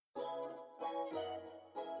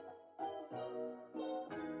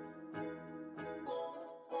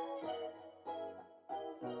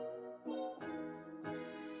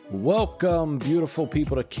Welcome, beautiful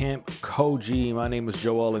people, to Camp Koji. My name is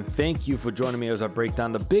Joel, and thank you for joining me as I break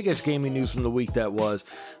down the biggest gaming news from the week that was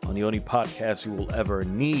on the only podcast you will ever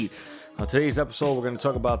need. On today's episode, we're going to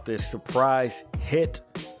talk about the surprise hit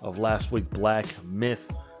of last week, Black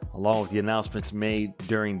Myth, along with the announcements made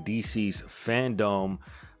during DC's Fandom.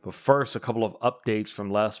 But first, a couple of updates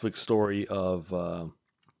from last week's story of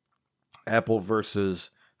Apple versus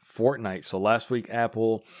Fortnite. So last week,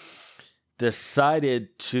 Apple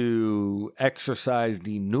decided to exercise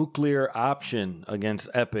the nuclear option against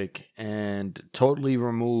Epic and totally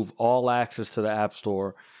remove all access to the App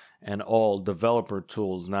Store and all developer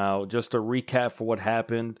tools. Now, just a recap for what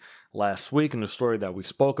happened last week in the story that we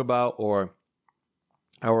spoke about, or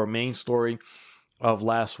our main story of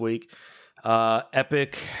last week.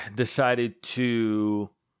 Epic decided to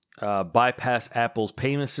bypass Apple's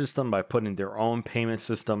payment system by putting their own payment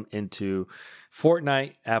system into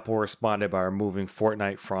Fortnite. Apple responded by removing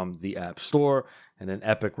Fortnite from the App Store, and then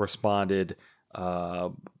Epic responded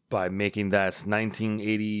by making that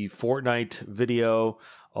 1980 Fortnite video,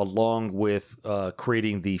 along with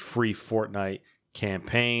creating the free Fortnite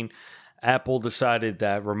campaign. Apple decided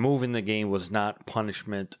that removing the game was not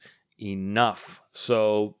punishment enough.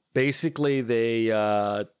 So basically,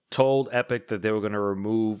 they told Epic that they were going to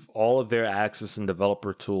remove all of their access and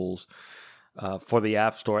developer tools for the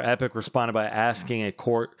App Store. Epic responded by asking a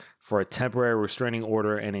court for a temporary restraining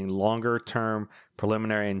order and a longer-term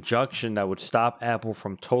preliminary injunction that would stop Apple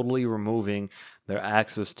from totally removing their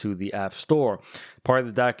access to the App Store. Part of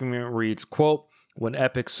the document reads, quote, "When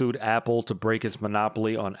Epic sued Apple to break its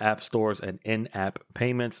monopoly on app stores and in-app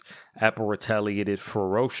payments, Apple retaliated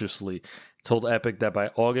ferociously. Told Epic that by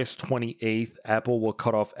August 28th, Apple will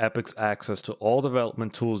cut off Epic's access to all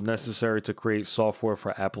development tools necessary to create software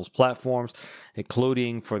for Apple's platforms,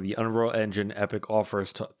 including for the Unreal Engine Epic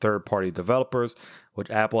offers to third-party developers, which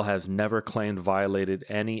Apple has never claimed violated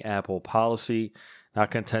any Apple policy. Not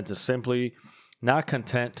content simply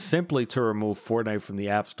to remove Fortnite from the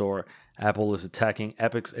App Store, Apple is attacking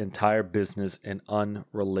Epic's entire business in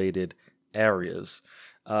unrelated areas."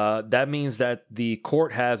 That means that the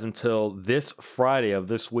court has until this Friday of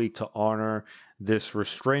this week to honor this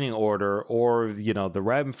restraining order, or, the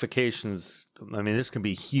ramifications. I mean, this can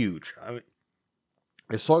be huge.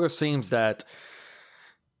 It sort of seems that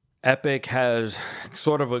Epic has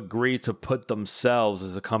sort of agreed to put themselves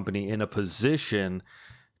as a company in a position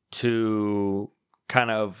to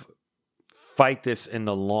kind of fight this in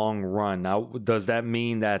the long run. Now, does that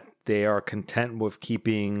mean that they are content with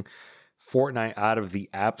keeping Fortnite out of the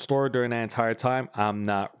App Store during that entire time? I'm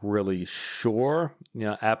not really sure.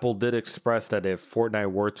 Apple did express that if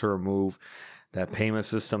Fortnite were to remove that payment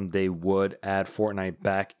system, they would add Fortnite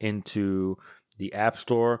back into the App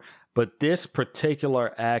Store. But this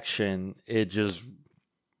particular action, it just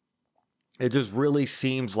really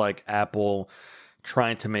seems like Apple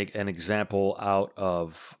trying to make an example out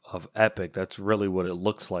of Epic. That's really what it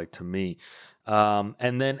looks like to me.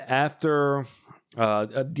 And then after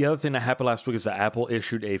the other thing that happened last week is that Apple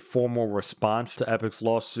issued a formal response to Epic's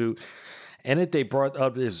lawsuit. In it, they brought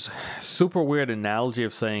up this super weird analogy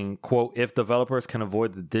of saying, quote, "If developers can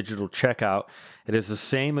avoid the digital checkout, it is the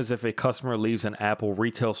same as if a customer leaves an Apple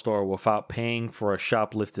retail store without paying for a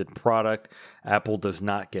shoplifted product. Apple does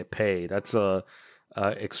not get paid." That's a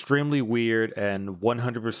extremely weird and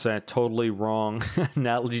 100% totally wrong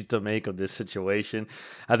analogy to make of this situation.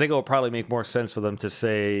 I think it will probably make more sense for them to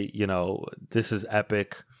say, this is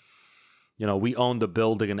Epic. We own the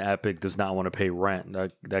building and Epic does not want to pay rent.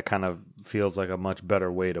 That kind of feels like a much better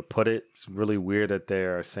way to put it. It's really weird that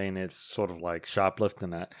they're saying it's sort of like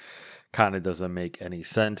shoplifting. That kind of doesn't make any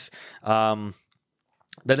sense.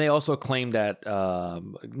 Then they also claimed that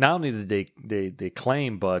not only did they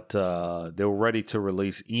claim, but they were ready to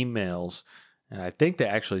release emails, and I think they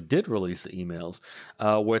actually did release the emails,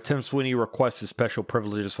 where Tim Sweeney requested special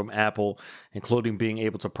privileges from Apple, including being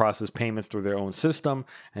able to process payments through their own system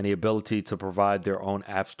and the ability to provide their own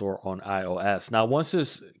app store on iOS. Now, once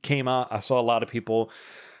this came out, I saw a lot of people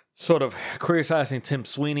sort of criticizing Tim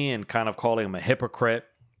Sweeney and kind of calling him a hypocrite.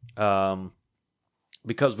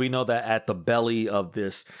 Because we know that at the belly of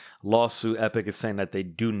this lawsuit, Epic is saying that they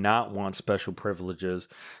do not want special privileges.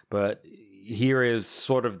 But here is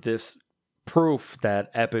sort of this proof that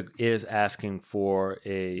Epic is asking for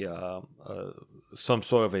some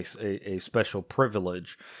sort of a special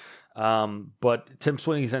privilege. But Tim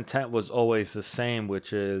Sweeney's intent was always the same,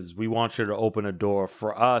 which is we want you to open a door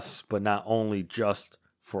for us, but not only just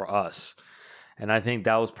for us. And I think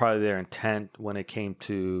that was probably their intent when it came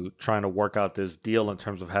to trying to work out this deal in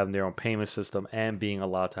terms of having their own payment system and being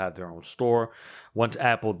allowed to have their own store. Once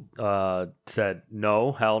Apple said,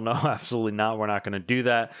 no, hell no, absolutely not, we're not going to do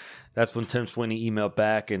that, that's when Tim Sweeney emailed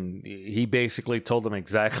back, and he basically told them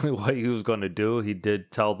exactly what he was going to do. He did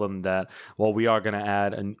tell them that, well, we are going to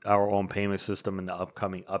add our own payment system in the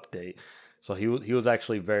upcoming update. So he was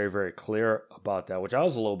actually very, very clear about that, which I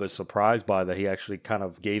was a little bit surprised by, that he actually kind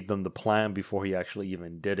of gave them the plan before he actually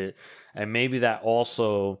even did it. And maybe that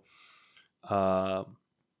also that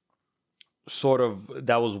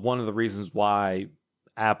was one of the reasons why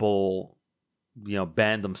Apple,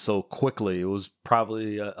 banned them so quickly. It was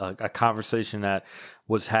probably a conversation that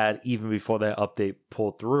was had even before that update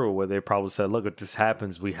pulled through, where they probably said, look, if this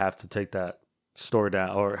happens, we have to take that store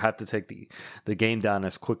down, or have to take the game down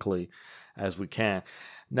as quickly as we can.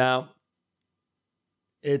 Now,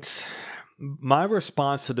 my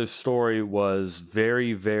response to this story was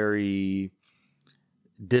very, very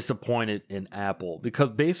disappointed in Apple, because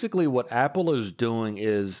basically what Apple is doing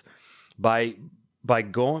is by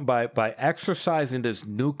exercising this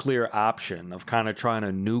nuclear option of kind of trying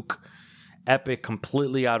to nuke Epic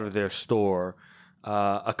completely out of their store.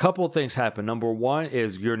 A couple of things happen. Number one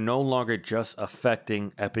is you're no longer just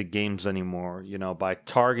affecting Epic Games anymore. By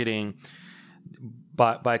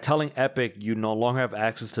telling Epic you no longer have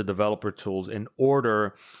access to developer tools in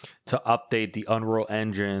order to update the Unreal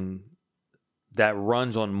Engine that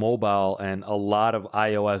runs on mobile, and a lot of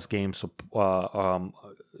iOS games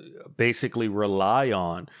basically rely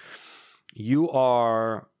on, you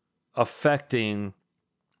are affecting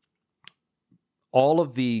all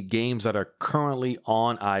of the games that are currently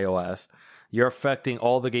on iOS. You're affecting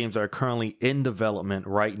all the games that are currently in development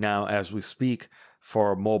right now as we speak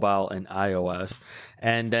for mobile and iOS.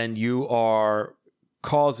 And then you are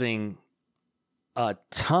causing a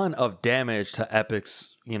ton of damage to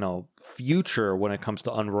Epic's, future when it comes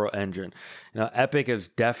to Unreal Engine. Epic is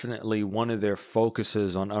definitely one of their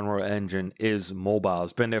focuses on Unreal Engine is mobile.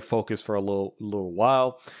 It's been their focus for a little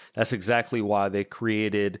while. That's exactly why they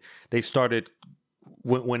started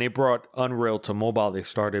when they brought Unreal to mobile, they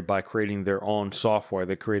started by creating their own software.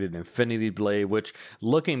 They created Infinity Blade, which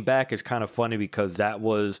looking back is kind of funny because that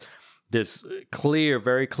was this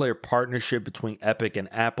very clear partnership between Epic and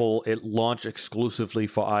Apple. It launched exclusively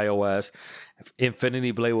for iOS.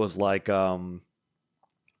 Infinity Blade was like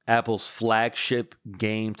Apple's flagship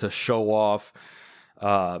game to show off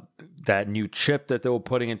that new chip that they were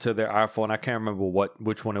putting into their iPhone. I can't remember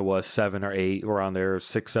which one it was, 7 or 8, around there,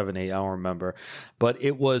 6, 7, 8, I don't remember. But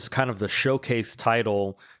it was kind of the showcase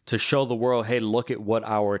title to show the world, hey, look at what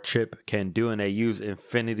our chip can do. And they use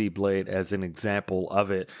Infinity Blade as an example of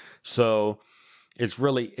it. So it's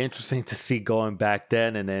really interesting to see going back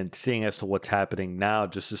then and then seeing as to what's happening now,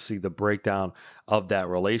 just to see the breakdown of that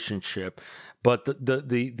relationship. But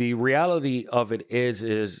the reality of it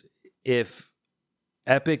is if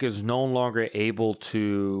Epic is no longer able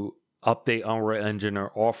to update Unreal Engine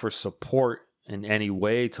or offer support in any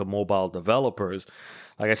way to mobile developers,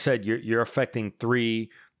 like I said, you're affecting three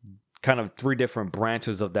different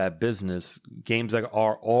branches of that business. Games that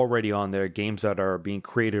are already on there, games that are being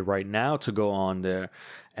created right now to go on there,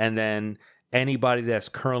 and then anybody that's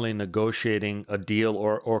currently negotiating a deal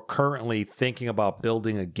or currently thinking about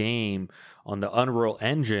building a game on the Unreal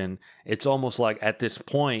Engine. It's almost like at this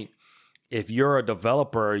point, if you're a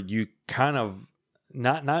developer, you kind of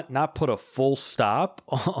not put a full stop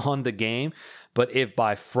on the game, but if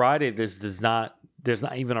by Friday there's not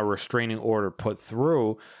even a restraining order put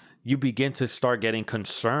through, you begin to start getting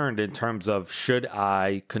concerned in terms of, should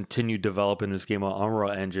I continue developing this game on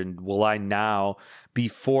Unreal Engine? Will I now be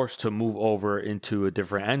forced to move over into a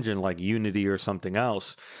different engine like Unity or something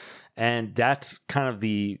else? And that's kind of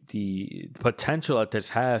the potential that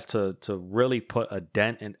this has to really put a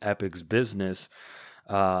dent in Epic's business,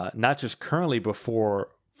 not just currently, but for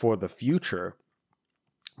the future.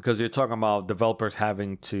 Because you're talking about developers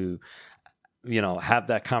having to, have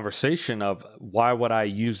that conversation of, why would I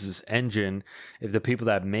use this engine if the people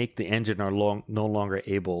that make the engine are no longer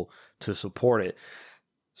able to support it?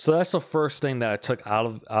 So that's the first thing that I took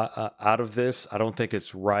out of this. I don't think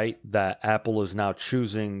it's right that Apple is now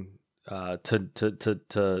choosing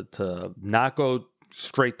to not go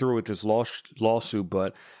straight through with this lawsuit,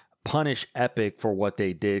 but punish Epic for what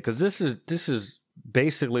they did. Because this is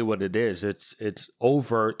basically what it is. It's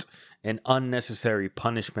overt and unnecessary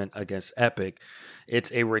punishment against Epic.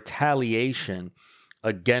 It's a retaliation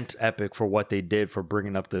against Epic for what they did for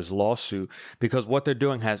bringing up this lawsuit, because what they're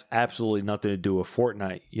doing has absolutely nothing to do with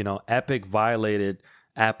Fortnite. Epic violated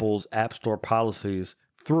Apple's App Store policies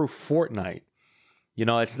through Fortnite.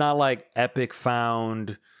 It's not like Epic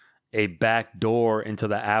found a back door into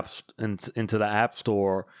the app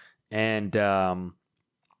store, and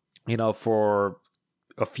for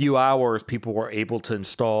a few hours people were able to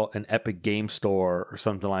install an Epic Game Store or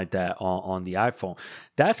something like that on the iPhone.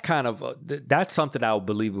 That's something I would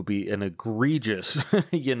believe would be an egregious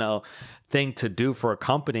thing to do for a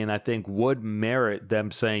company, and I think would merit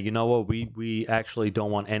them saying, you know what, we actually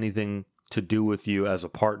don't want anything to do with you as a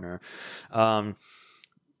partner.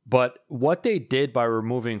 But what they did by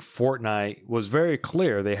removing Fortnite was very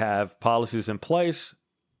clear. They have policies in place.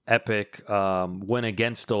 Epic went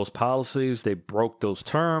against those policies. They broke those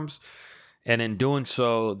terms. And in doing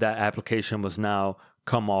so, that application was now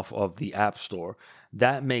come off of the App Store.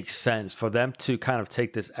 That makes sense. For them to kind of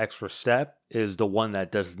take this extra step is the one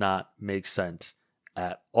that does not make sense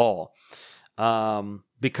at all.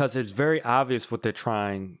 Because it's very obvious what they're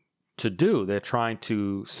trying to do. They're trying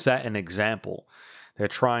to set an example. They're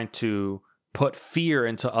trying to put fear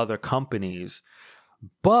into other companies.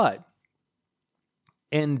 But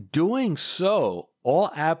in doing so, all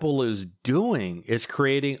Apple is doing is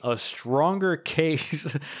creating a stronger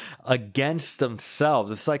case against themselves.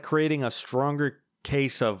 It's like creating a stronger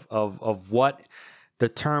case of what the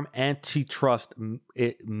term antitrust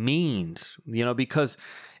it means, because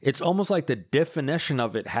it's almost like the definition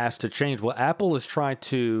of it has to change. What Apple is trying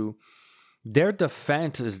to, their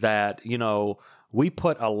defense is that, we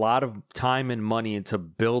put a lot of time and money into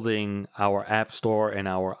building our App Store and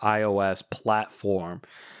our iOS platform.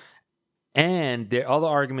 And the other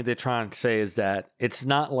argument they're trying to say is that it's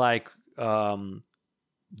not like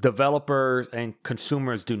developers and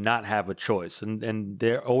consumers do not have a choice. And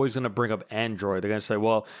they're always going to bring up Android. They're going to say,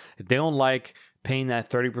 well, if they don't like paying that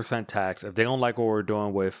 30% tax, if they don't like what we're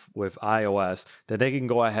doing with iOS, then they can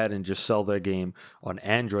go ahead and just sell their game on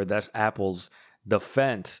Android. That's Apple's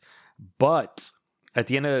defense. But at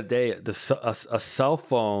the end of the day, a cell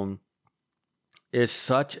phone is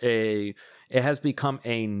it has become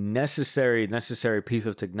a necessary piece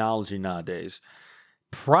of technology nowadays.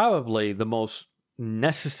 Probably the most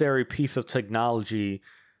necessary piece of technology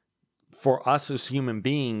for us as human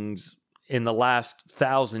beings in the last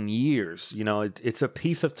 1,000 years. It's a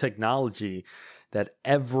piece of technology that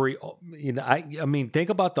I mean, think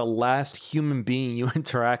about the last human being you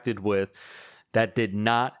interacted with that did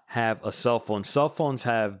not have a cell phone. Cell phones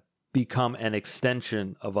have become an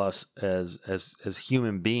extension of us as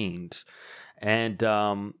human beings. And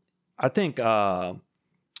I think,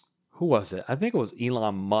 who was it? I think it was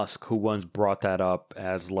Elon Musk who once brought that up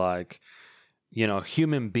as like,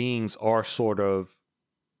 human beings are sort of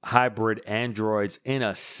hybrid androids in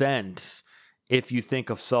a sense, if you think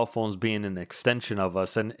of cell phones being an extension of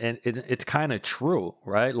us. And it's kind of true,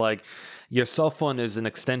 right? Like your cell phone is an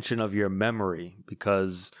extension of your memory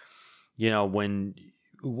because, when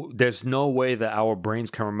there's no way that our brains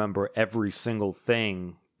can remember every single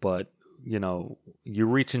thing, but, you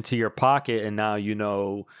reach into your pocket and now,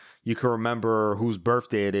 you can remember whose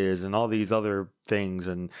birthday it is and all these other things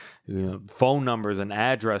and phone numbers and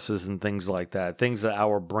addresses and things like that, things that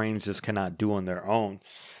our brains just cannot do on their own.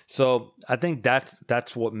 So I think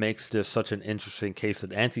that's what makes this such an interesting case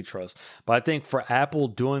of antitrust. But I think for Apple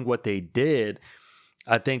doing what they did,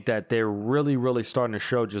 I think that they're really, really starting to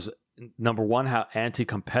show just, number one, how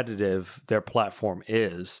anti-competitive their platform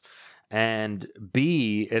is. And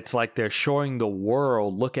B, it's like they're showing the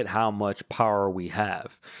world, look at how much power we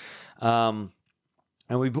have.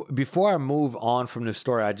 Before I move on from this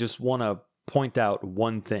story, I just want to point out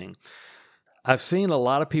one thing. I've seen a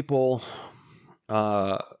lot of people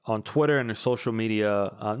on Twitter and in social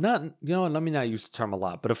media, let me not use the term a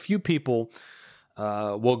lot, but a few people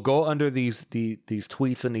will go under these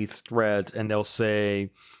tweets and these threads and they'll say,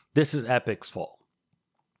 this is Epic's fault.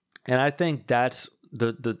 And I think that's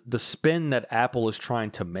the spin that Apple is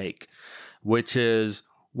trying to make, which is,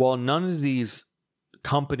 well, none of these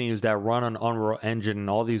companies that run on Unreal Engine and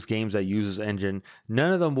all these games that use this engine,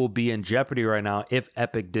 none of them will be in jeopardy right now if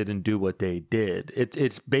Epic didn't do what they did.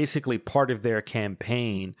 It's basically part of their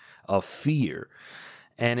campaign of fear.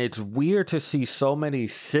 And it's weird to see so many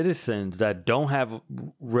citizens that don't have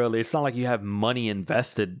really, it's not like you have money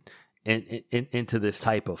invested into this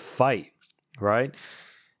type of fight, right?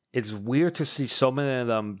 It's weird to see so many of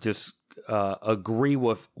them just agree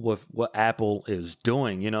with what Apple is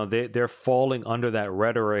doing. They're falling under that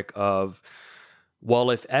rhetoric of,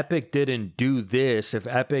 well, if Epic didn't do this, if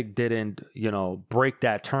Epic didn't, break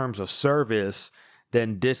that terms of service,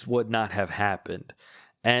 then this would not have happened.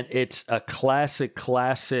 And it's a classic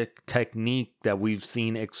technique that we've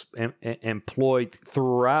seen employed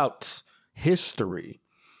throughout history,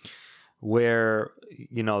 where,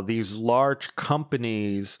 these large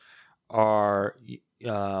companies are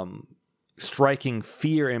striking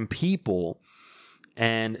fear in people.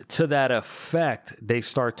 And to that effect, they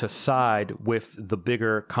start to side with the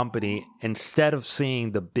bigger company instead of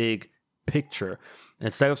seeing the big picture,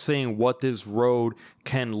 instead of seeing what this road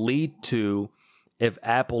can lead to if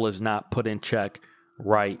Apple is not put in check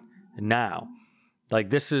right now. Like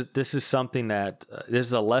this is something that this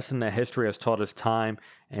is a lesson that history has taught us time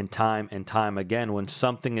and time and time again. When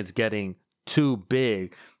something is getting too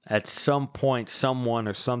big, at some point someone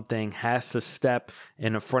or something has to step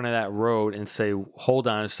in the front of that road and say, hold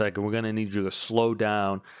on a second, we're going to need you to slow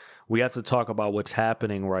down. We have to talk about what's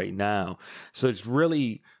happening right now. So it's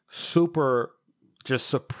really just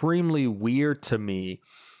supremely weird to me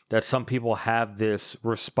that some people have this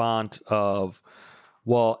response of,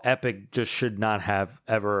 well, Epic just should not have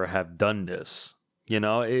ever have done this.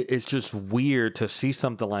 It's just weird to see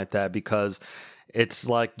something like that, because it's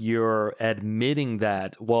like you're admitting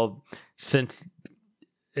that,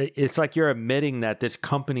 it's like you're admitting that this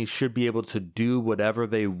company should be able to do whatever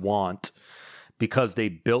they want because they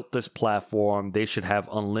built this platform. They should have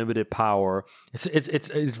unlimited power.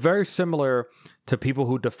 It's very similar to people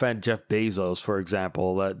who defend Jeff Bezos, for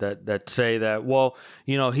example, that say that, well,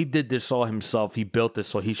 he did this all himself. He built this,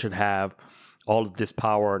 so he should have all of this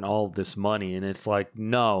power and all of this money. And it's like,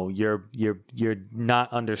 no, you're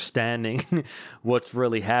not understanding what's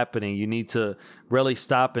really happening. You need to really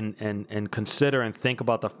stop and consider and think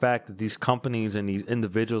about the fact that these companies and these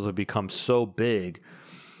individuals have become so big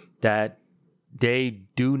that they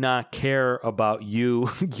do not care about you.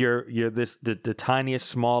 You're the tiniest,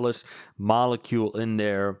 smallest molecule in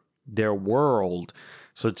their world.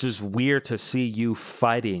 So it's just weird to see you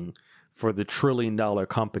fighting for the $1 trillion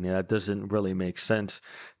company. That doesn't really make sense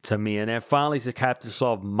to me. And then finally, to cap this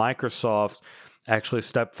off, Microsoft actually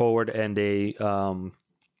stepped forward and they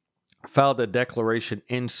filed a declaration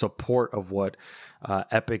in support of what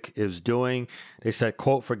Epic is doing. They said,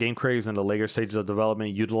 quote, for game creators in the later stages of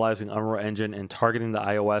development utilizing Unreal Engine and targeting the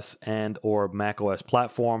iOS and or macOS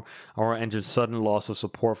platform, Unreal Engine's sudden loss of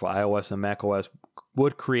support for iOS and macOS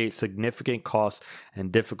would create significant costs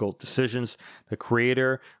and difficult decisions. The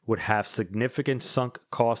creator would have significant sunk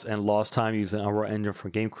costs and lost time using Unreal Engine for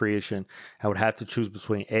game creation and would have to choose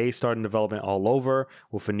between A, starting development all over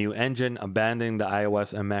with a new engine, abandoning the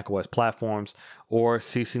iOS and macOS platforms, or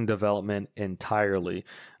ceasing development entirely,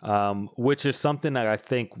 which is something that I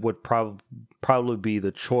think would probably be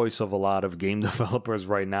the choice of a lot of game developers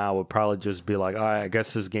right now. Would probably just be like, all right, I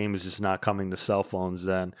guess this game is just not coming to cell phones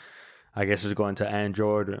then. I guess it's going to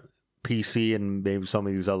Android, PC, and maybe some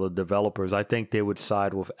of these other developers. I think they would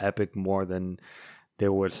side with Epic more than they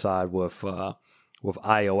would side with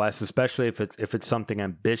iOS, especially if it's something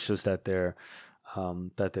ambitious that they're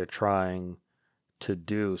trying to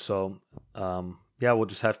do. So we'll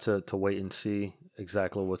just have to wait and see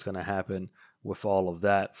exactly what's going to happen with all of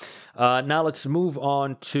that. Now let's move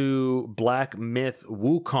on to Black Myth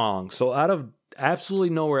Wukong. So out of absolutely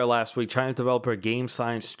nowhere last week, China developer Game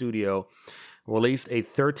Science Studio released a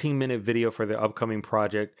 13-minute video for their upcoming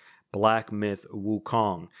project, Black Myth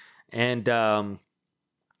Wukong. And,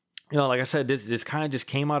 like I said, this kind of just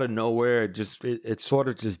came out of nowhere. It sort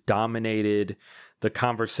of just dominated the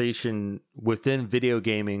conversation within video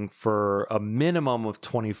gaming for a minimum of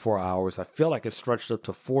 24 hours. I feel like it stretched up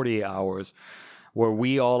to 48 hours where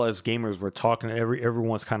we all as gamers were talking,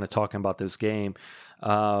 everyone's kind of talking about this game.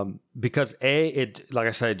 Because it, like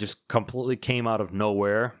I said, it just completely came out of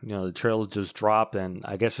nowhere. The trailer just dropped, and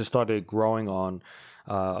I guess it started growing on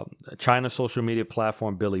China's social media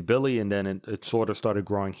platform Bilibili, and then it sort of started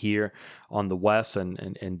growing here on the West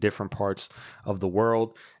and different parts of the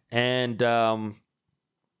world. And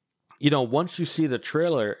once you see the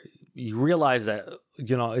trailer, you realize that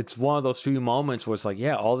it's one of those few moments where it's like,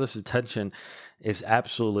 yeah, all this attention is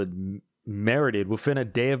absolutely merited. Within a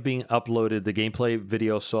day of being uploaded, the gameplay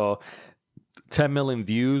video saw 10 million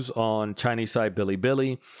views on Chinese side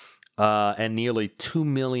Bilibili and nearly 2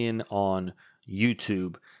 million on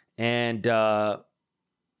YouTube. And,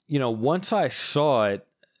 once I saw it,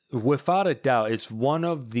 without a doubt, it's one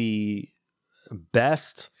of the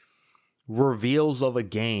best reveals of a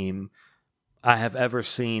game I have ever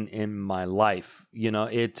seen in my life.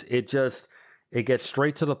 It gets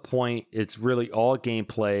straight to the point. It's really all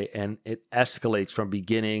gameplay, and it escalates from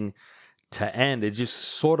beginning to end. It just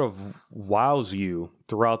sort of wows you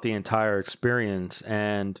throughout the entire experience.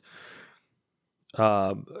 And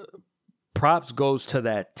props goes to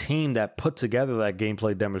that team that put together that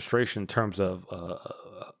gameplay demonstration in terms of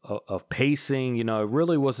pacing. It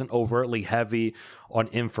really wasn't overtly heavy on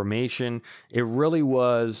information. It really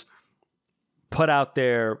was put out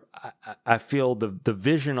there. I feel the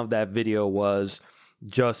vision of that video was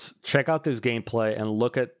just check out this gameplay and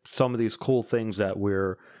look at some of these cool things that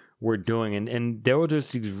we're doing. And there were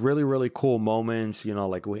just these really, really cool moments, you know,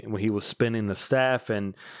 like when he was spinning the staff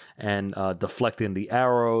and deflecting the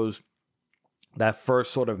arrows. That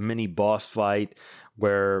first sort of mini boss fight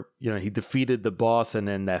where, you know, he defeated the boss and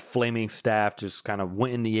then that flaming staff just kind of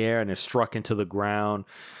went in the air and it struck into the ground.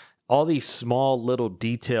 All these small little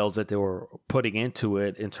details that they were putting into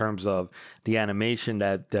it in terms of the animation,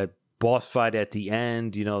 that boss fight at the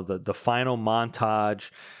end, you know, the final montage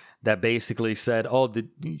that basically said,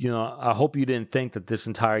 I hope you didn't think that this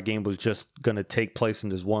entire game was just going to take place in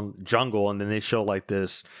this one jungle. And then they show like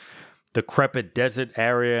this decrepit desert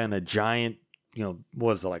area and a giant, you know,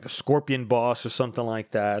 was it like a scorpion boss or something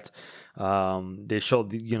like that? They showed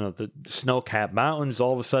the snow-capped mountains.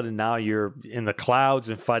 All of a sudden now you're in the clouds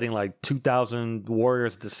and fighting like 2,000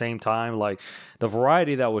 warriors at the same time. Like the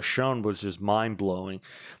variety that was shown was just mind-blowing.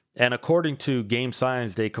 And according to Game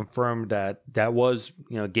Science, they confirmed that was,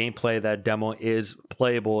 you know, gameplay. That demo is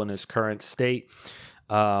playable in its current state.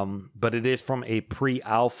 But it is from a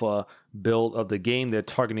pre-alpha build of the game. They're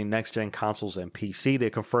targeting next-gen consoles and PC. They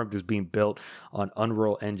confirmed it's being built on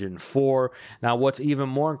Unreal Engine 4. Now, what's even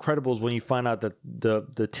more incredible is when you find out that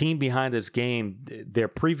the team behind this game, their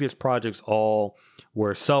previous projects all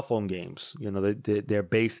were cell phone games. You know, they're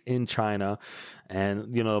based in China,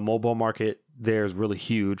 and, you know, the mobile market there is really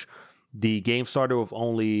huge. The game started with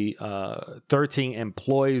only 13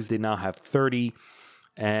 employees. They now have 30.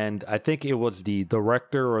 And I think it was the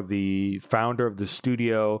director or the founder of the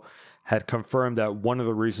studio had confirmed that one of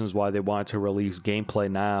the reasons why they wanted to release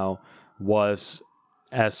gameplay now was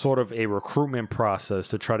as sort of a recruitment process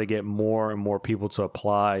to try to get more and more people to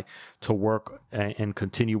apply to work and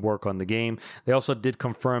continue work on the game. They also did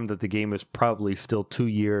confirm that the game is probably still 2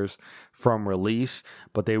 years from release,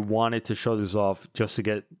 but they wanted to show this off just to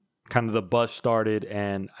get kind of the buzz started,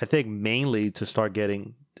 and I think mainly to start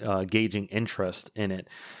gauging interest in it.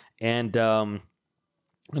 And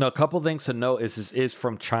a couple things to note is this is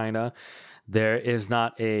from China. There is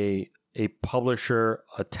not a publisher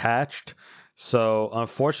attached. So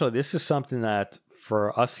unfortunately, this is something that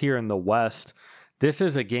for us here in the West, this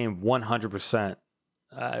is a game 100%.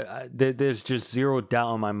 There's just zero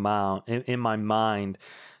doubt in my mind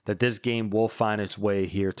that this game will find its way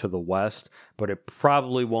here to the West, but it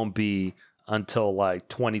probably won't be until like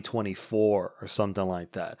 2024 or something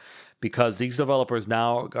like that, because these developers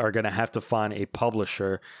now are going to have to find a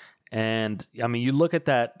publisher. And I mean, you look at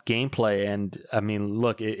that gameplay, and I mean,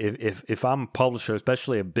 look, if I'm a publisher,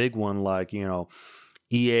 especially a big one like, you know,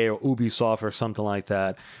 EA or Ubisoft or something like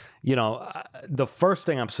that, you know, the first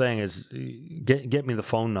thing I'm saying is get me the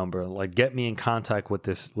phone number, like get me in contact with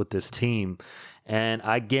this team, and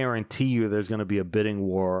I guarantee you there's going to be a bidding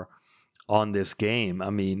war on this game.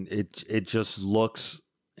 I mean, it just looks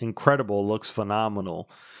incredible, looks phenomenal,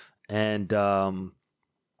 and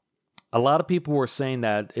a lot of people were saying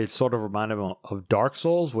that it sort of reminded them of Dark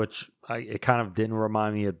Souls, which it kind of didn't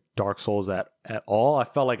remind me of Dark Souls at all. I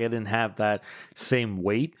felt like it didn't have that same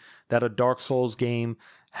weight that a Dark Souls game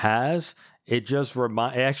has. It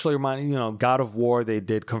actually reminded, you know, God of War. They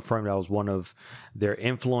did confirm that was one of their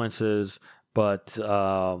influences, but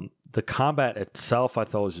the combat itself, I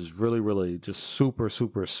thought, was just really, really just super,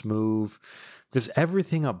 super smooth. Just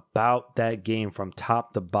everything about that game from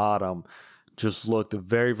top to bottom just looked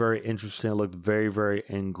very, very interesting. It looked very, very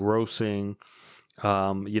engrossing.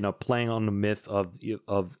 You know, playing on the myth of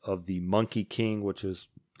the Monkey King, which is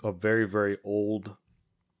a very, very old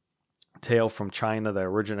tale from China that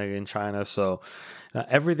originated in China. So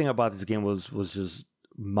everything about this game was just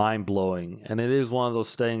mind blowing, and it is one of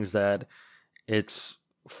those things that it's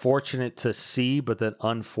fortunate to see, but then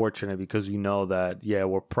unfortunate because you know that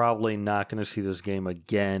we're probably not going to see this game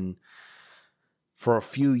again for a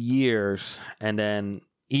few years, and then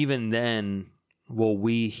even then, will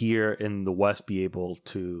we here in the West be able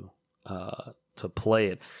to play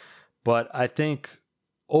it? But I think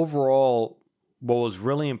overall, what was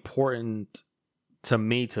really important to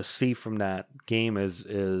me to see from that game is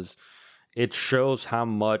it shows how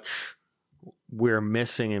much we're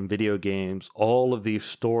missing in video games. All of these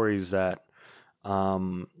stories that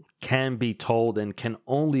can be told and can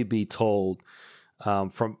only be told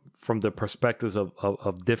from the perspectives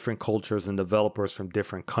of different cultures and developers from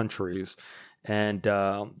different countries. And,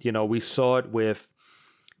 you know, we saw it with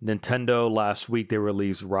Nintendo last week. They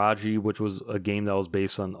released Raji, which was a game that was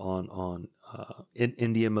based on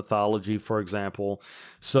Indian mythology, for example.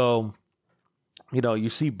 So, you know, you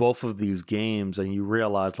see both of these games and you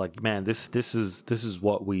realize, like, man, this is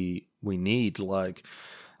what we need. Like,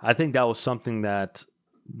 I think that was something that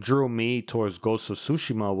drew me towards Ghost of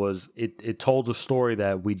Tsushima. Was it told a story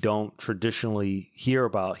that we don't traditionally hear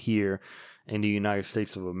about here in the United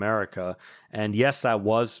States of America. And yes, that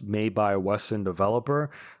was made by a Western developer,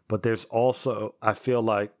 but there's also, I feel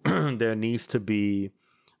like there needs to be,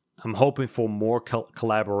 I'm hoping for more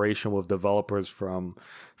collaboration with developers from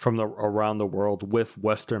around the world with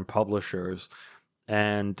Western publishers,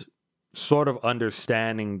 and sort of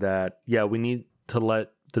understanding that, yeah, we need to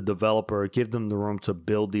let the developer, give them the room to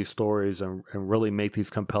build these stories and really make these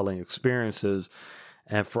compelling experiences,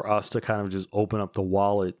 and for us to kind of just open up the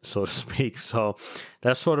wallet, so to speak. So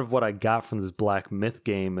that's sort of what I got from this Black Myth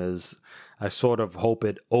game. Is I sort of hope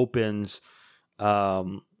it opens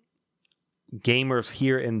gamers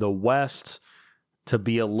here in the West to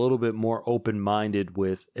be a little bit more open-minded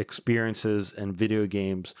with experiences and video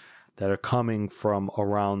games that are coming from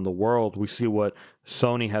around the world. We see what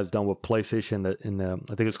Sony has done with PlayStation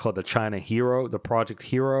I think it's called the China Hero, the Project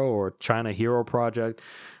Hero, or China Hero Project,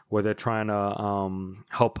 where they're trying to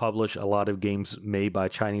help publish a lot of games made by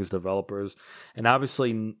Chinese developers. And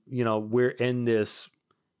obviously, we're in this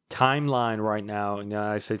timeline right now in the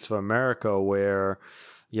United States of America where,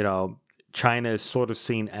 China is sort of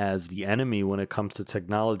seen as the enemy when it comes to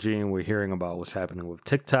technology, and we're hearing about what's happening with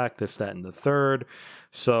TikTok, this, that, and the third.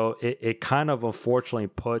 So it kind of unfortunately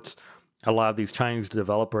puts a lot of these Chinese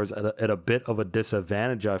developers at a bit of a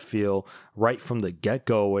disadvantage, I feel, right from the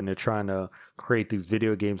get-go when they're trying to create these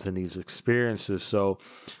video games and these experiences. So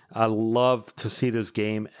I love to see this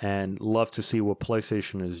game and love to see what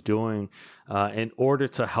PlayStation is doing in order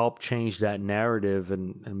to help change that narrative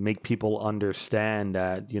and make people understand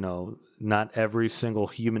that, not every single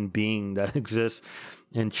human being that exists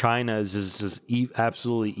in China is just this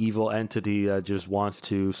absolutely evil entity that just wants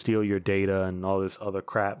to steal your data and all this other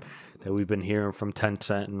crap that we've been hearing from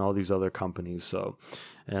Tencent and all these other companies. So,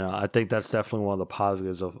 I think that's definitely one of the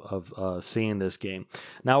positives of seeing this game.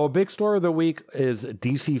 Now, a big story of the week is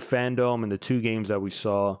DC Fandom and the two games that we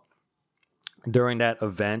saw during that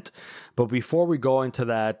event. But before we go into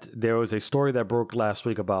that, there was a story that broke last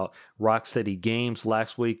week about Rocksteady Games.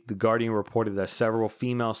 Last week, The Guardian reported that several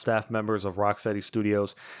female staff members of Rocksteady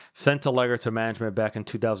Studios sent a letter to management back in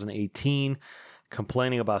 2018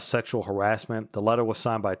 complaining about sexual harassment. The letter was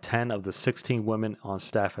signed by 10 of the 16 women on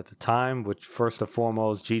staff at the time, which first and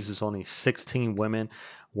foremost, Jesus, only 16 women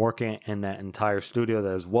working in that entire studio.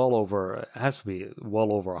 That is it has to be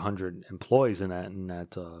well over 100 employees in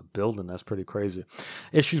that building. That's pretty crazy.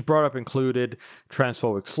 Issues brought up included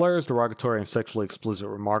transphobic slurs, derogatory and sexually explicit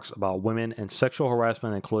remarks about women, and sexual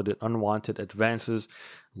harassment included unwanted advances,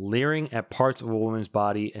 leering at parts of a woman's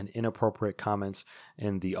body, and inappropriate comments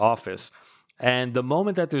in the office. And the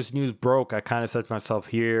moment that this news broke, I kind of said to myself,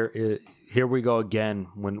 here we go again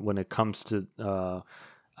when it comes to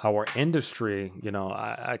our industry.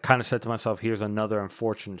 I kind of said to myself, here's another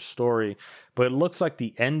unfortunate story. But it looks like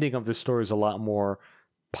the ending of this story is a lot more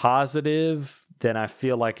positive than I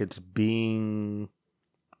feel like it's being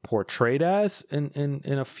portrayed as in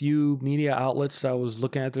a few media outlets that I was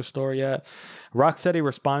looking at their story at. Rocksteady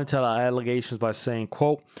responded to the allegations by saying,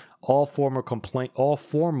 quote, all formal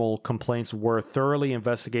complaints were thoroughly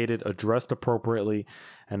investigated, addressed appropriately,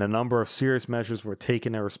 and a number of serious measures were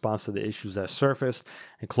taken in response to the issues that surfaced,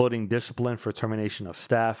 including discipline for termination of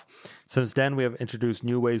staff. Since then, we have introduced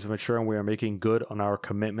new ways of ensuring we are making good on our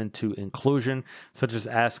commitment to inclusion, such as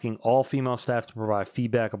asking all female staff to provide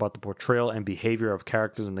feedback about the portrayal and behavior of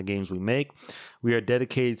characters in the games we make. We are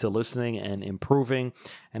dedicated to listening and improving,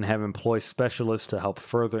 and have employed specialists to help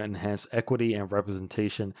further enhance equity and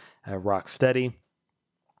representation at Rocksteady.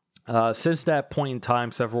 Since that point in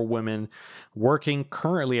time, several women working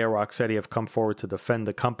currently at Rocksteady have come forward to defend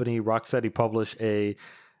the company. Rocksteady published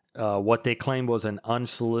what they claimed was an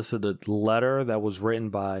unsolicited letter that was written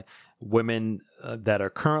by women that are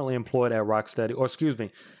currently employed at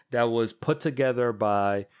Rocksteady, that was put together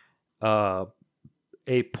by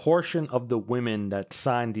a portion of the women that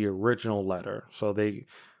signed the original letter. So they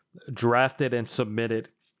drafted and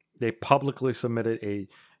they publicly submitted a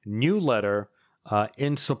new letter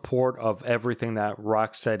in support of everything that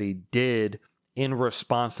Rocksteady did in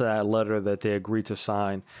response to that letter that they agreed to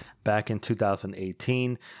sign back in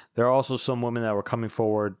 2018. There are also some women that were coming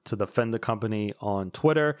forward to defend the company on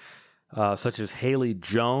Twitter, such as Haley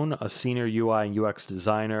Joan, a senior UI and UX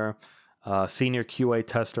designer. Senior QA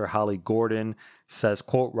tester Holly Gordon says,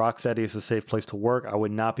 quote, Rocksteady is a safe place to work. I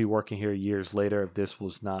would not be working here years later if this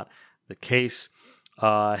was not the case.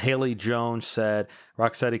 Haley Jones said,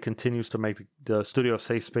 Rocksteady continues to make the studio a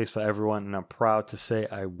safe space for everyone, and I'm proud to say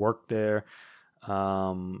I work there.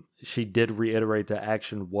 She did reiterate that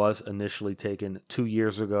action was initially taken 2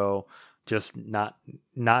 years ago, just not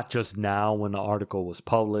just now when the article was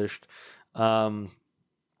published.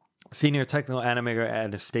 Senior technical animator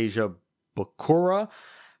Anastasia Bakura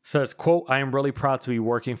says, quote, "I am really proud to be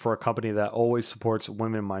working for a company that always supports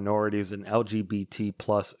women, minorities, and LGBT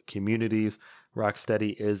plus communities.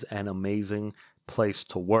 Rocksteady is an amazing place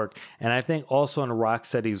to work." And I think also in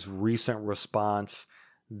Rocksteady's recent response,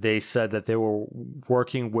 they said that they were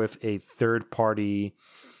working with a third-party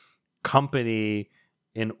company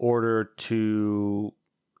in order to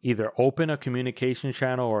either open a communication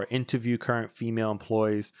channel or interview current female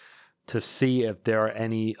employees to see if there are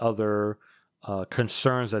any other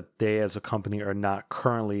concerns that they as a company are not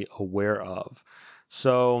currently aware of.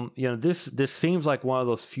 So, this seems like one of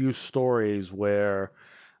those few stories where,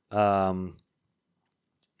 an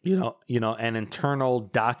internal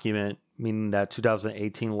document, meaning that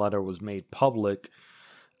 2018 letter, was made public.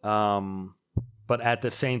 But at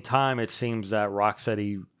the same time, it seems that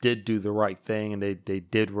Rocksteady did do the right thing and they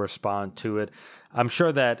did respond to it. I'm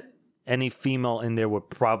sure that any female in there would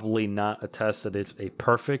probably not attest that it's a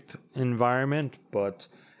perfect environment, but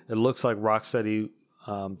it looks like Rocksteady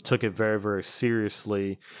took it very, very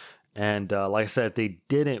seriously. And like I said, if they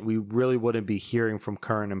didn't, we really wouldn't be hearing from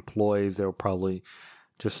current employees. They would probably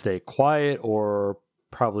just stay quiet or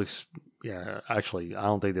probably, actually, I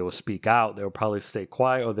don't think they would speak out. They would probably stay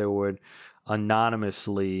quiet, or they would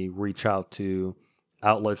anonymously reach out to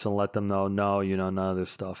outlets and let them know, no, none of this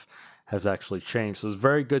stuff has actually changed. So it's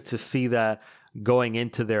very good to see that going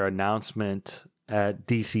into their announcement at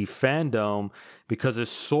DC Fandom, because it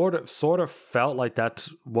sort of felt like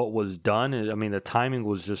that's what was done. I mean, the timing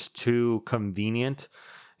was just too convenient.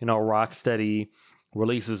 Rocksteady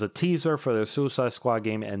releases a teaser for their Suicide Squad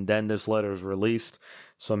game, and then this letter is released.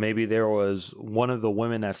 So maybe there was one of the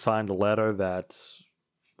women that signed the letter that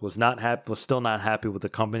was still not happy with the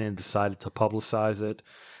company and decided to publicize it.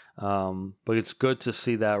 But it's good to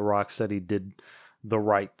see that Rocksteady did the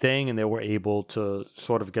right thing and they were able to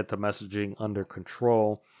sort of get the messaging under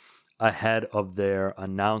control ahead of their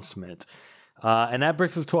announcement. And that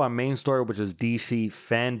brings us to our main story, which is DC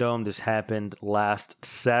Fandom. This happened last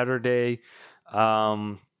Saturday.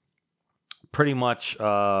 Pretty much,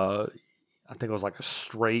 I think it was like a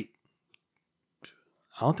straight,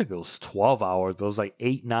 I don't think it was 12 hours, but it was like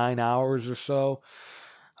 8-9 hours or so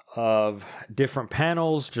of different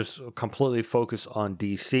panels, just completely focused on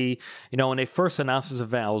DC. When they first announced this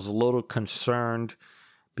event, I was a little concerned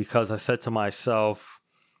because I said to myself,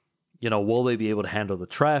 will they be able to handle the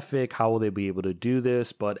traffic? How will they be able to do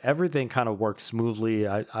this? But everything kind of worked smoothly.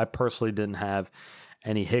 I personally didn't have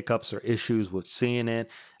any hiccups or issues with seeing it.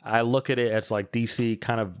 I look at it as like DC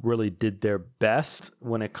kind of really did their best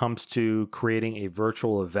when it comes to creating a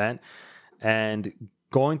virtual event, and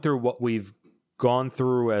going through what we've gone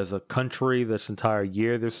through as a country this entire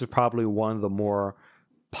year. This is probably one of the more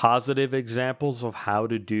positive examples of how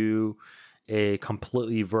to do a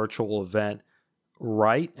completely virtual event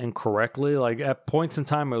right and correctly. Like at points in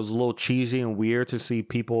time, it was a little cheesy and weird to see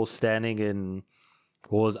people standing in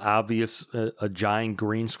what was obvious a giant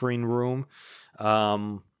green screen room.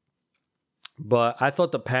 But I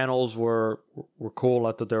thought the panels were cool.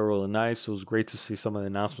 I thought they were really nice. It was great to see some of the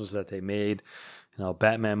announcements that they made.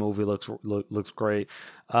 Batman movie looks great.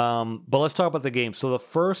 But let's talk about the game. So the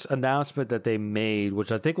first announcement that they made,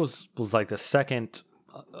 which I think was like the second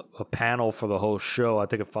a panel for the whole show, I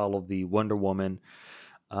think it followed the Wonder Woman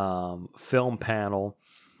film panel,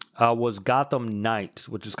 was Gotham Knights,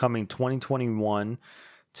 which is coming 2021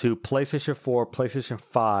 to PlayStation 4, PlayStation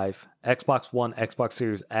 5, Xbox One, Xbox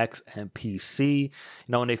Series X, and PC.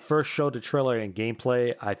 When they first showed the trailer and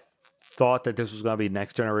gameplay, I thought that this was going to be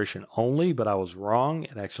next generation only, but I was wrong.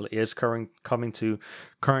 It actually is coming to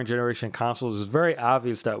current generation consoles. It's very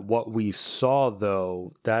obvious that what we saw,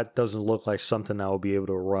 though, that doesn't look like something that will be able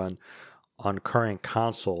to run on current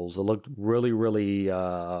consoles. It looked really, really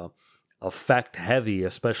effect heavy,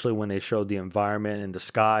 especially when they showed the environment and the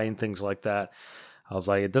sky and things like that. I was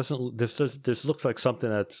like, this looks like something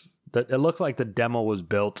that it looked like the demo was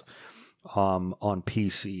built on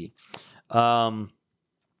PC.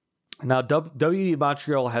 Now, WD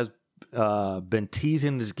Montreal has been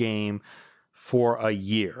teasing this game for a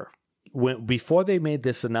year. Before they made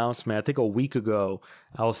this announcement, I think a week ago,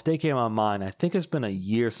 I was thinking in my mind, I think it's been a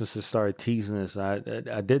year since they started teasing this. I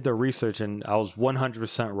did the research and I was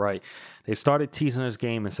 100% right. They started teasing this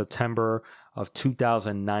game in September of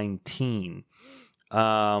 2019.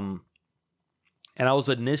 And I was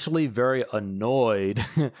initially very annoyed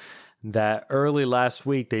that early last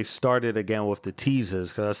week they started again with the teasers,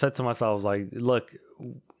 because I said to myself, I was like, look,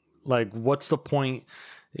 like, what's the point?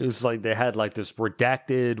 It was like they had like this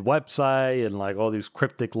redacted website and like all these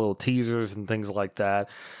cryptic little teasers and things like that.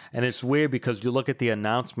 And it's weird because you look at the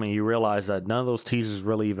announcement, you realize that none of those teasers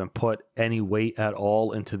really even put any weight at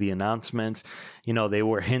all into the announcements. You know, they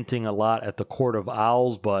were hinting a lot at the Court of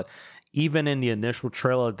Owls, but even in the initial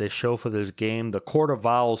trailer they show for this game, the Court of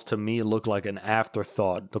Owls to me looked like an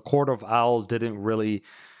afterthought. The Court of Owls didn't really,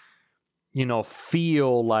 you know,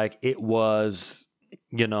 feel like it was,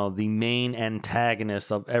 you know, the main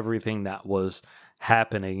antagonist of everything that was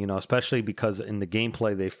happening, you know, especially because in the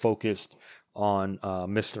gameplay they focused on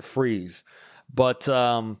Mr. Freeze. But,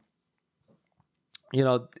 you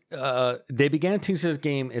know, they began teasing this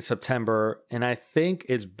game in September, and I think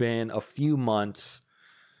it's been a few months,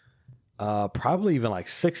 probably even like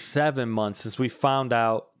 6-7 months since we found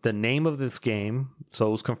out the name of this game. So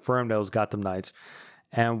it was confirmed that it was Gotham Knights.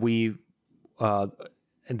 And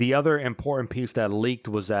the other important piece that leaked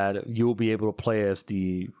was that you'll be able to play as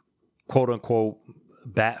the quote-unquote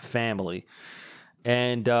Bat family.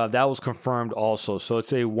 And that was confirmed also. So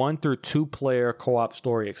it's a 1 through 2 player co-op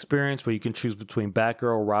story experience where you can choose between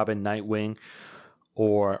Batgirl, Robin, Nightwing,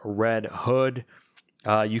 or Red Hood.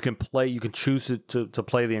 You can choose to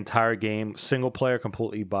play the entire game single player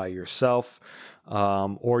completely by yourself,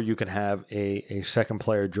 or you can have a second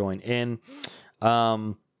player join in.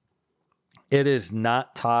 It is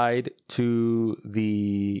not tied to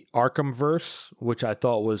the Arkhamverse, which I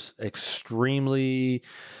thought was extremely...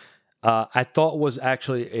 I thought was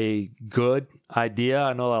actually a good idea.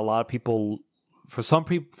 I know that a lot of people, for some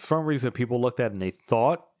reason, people looked at it and they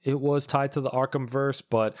thought it was tied to the Arkhamverse,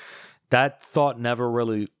 but that thought never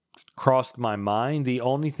really crossed my mind. The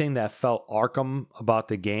only thing that felt Arkham about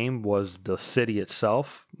the game was the city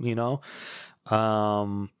itself, you know.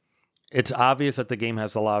 It's obvious that the game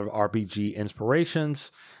has a lot of RPG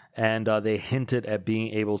inspirations, and they hinted at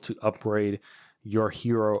being able to upgrade your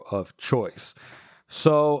hero of choice.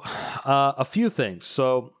 So, a few things.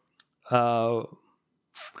 So,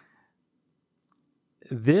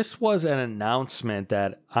 this was an announcement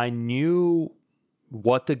that I knew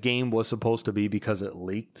what the game was supposed to be because it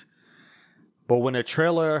leaked. But when the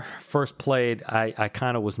trailer first played, I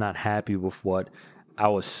kind of was not happy with what I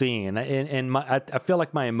was seeing. And I feel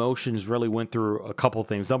like my emotions really went through a couple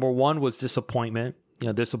things. Number one was disappointment. You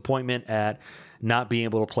know, disappointment at not being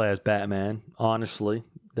able to play as Batman, honestly.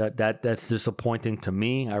 That's disappointing to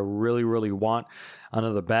me. I really, really want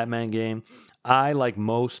another Batman game. I, like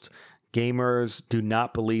most gamers, do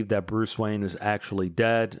not believe that Bruce Wayne is actually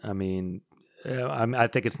dead. I mean, I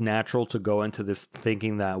think it's natural to go into this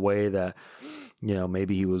thinking that way, that, you know,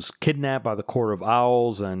 maybe he was kidnapped by the Court of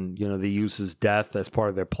Owls and, you know, they use his death as part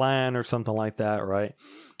of their plan or something like that, right?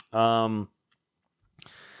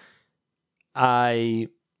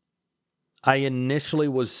 I initially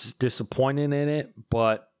was disappointed in it,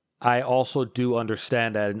 but I also do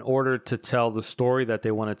understand that in order to tell the story that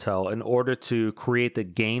they want to tell, in order to create the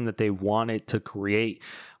game that they wanted to create,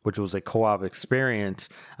 which was a co-op experience,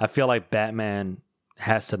 I feel like Batman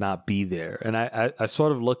has to not be there. And I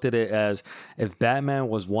sort of looked at it as, if Batman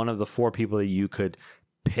was one of the 4 people that you could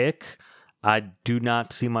pick, I do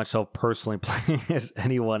not see myself personally playing as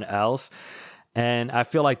anyone else. And I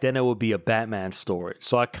feel like then it would be a Batman story.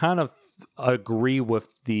 So I kind of agree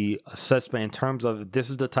with the assessment in terms of, this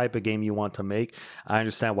is the type of game you want to make. I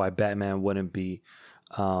understand why Batman wouldn't be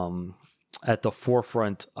at the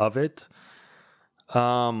forefront of it.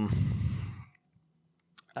 I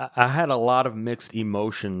had a lot of mixed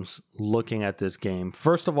emotions looking at this game.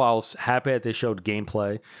 First of all, I was happy that they showed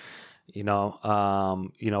gameplay. You know,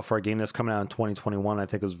 for a game that's coming out in 2021, I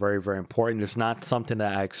think it was very, very important. It's not something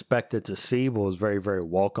that I expected to see, but was very, very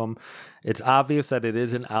welcome. It's obvious that it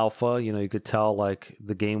is an alpha. You know, you could tell like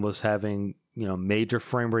the game was having, you know, major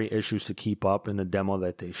frame rate issues to keep up in the demo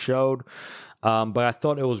that they showed. But I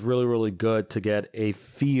thought it was really, really good to get a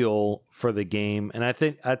feel for the game. And I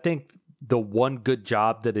think the one good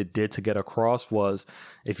job that it did to get across was,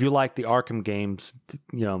 if you like the Arkham games,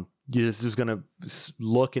 you know, this is going to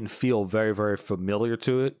look and feel very, very familiar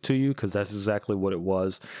to you, because that's exactly what it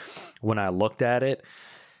was when I looked at it.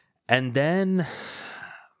 And then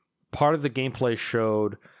part of the gameplay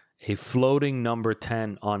showed a floating number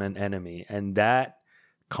 10 on an enemy, and that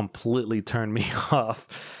completely turned me off.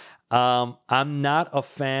 I'm not a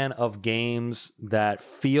fan of games that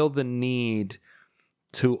feel the need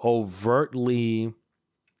to overtly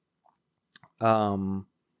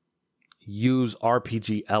use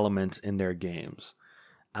RPG elements in their games.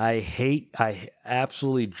 I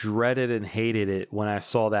absolutely dreaded and hated it when I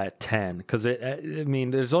saw that 10, because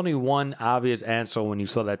there's only one obvious answer when you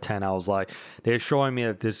saw that 10. I was like, they're showing me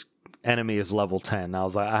that this enemy is level 10. I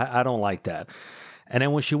was like, I don't like that. And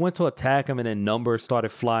then when she went to attack him and then numbers started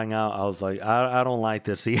flying out, I was like, I don't like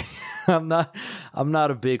this. See, I'm not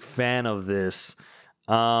a big fan of this.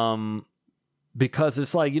 Because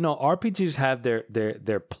it's like, RPGs have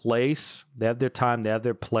their place. They have their time, they have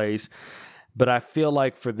their place. But I feel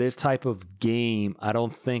like for this type of game, I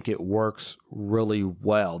don't think it works really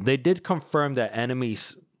well. They did confirm that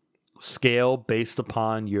enemies scale based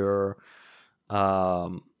upon your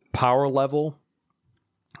power level.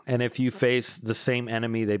 And if you face the same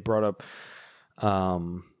enemy, they brought up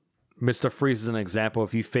Mr. Freeze as an example.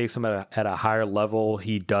 If you face him at a higher level,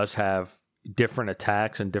 he does have different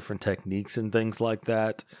attacks and different techniques and things like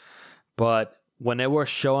that. But when they were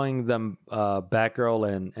showing them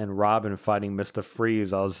Batgirl and Robin fighting Mr.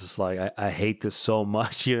 Freeze, I was just like, I hate this so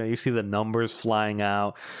much. You see the numbers flying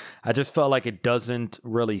out. I just felt like it doesn't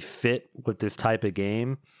really fit with this type of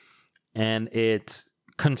game. And it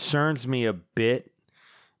concerns me a bit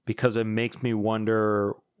because it makes me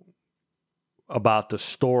wonder about the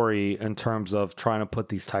story in terms of trying to put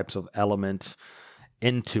these types of elements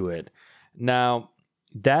into it. Now,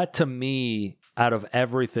 that to me, out of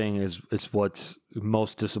everything, is what's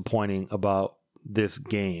most disappointing about this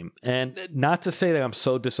game. And not to say that I'm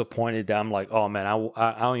so disappointed that I'm like, oh man,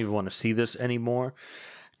 I don't even want to see this anymore.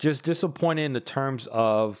 Just disappointed in the terms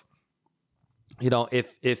of,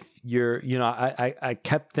 if you're, I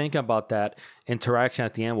kept thinking about that interaction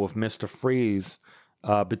at the end with Mr. Freeze,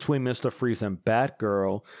 between Mr. Freeze and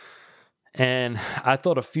Batgirl. And I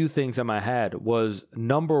thought a few things in my head was,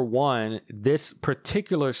 number one, this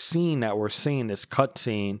particular scene that we're seeing, this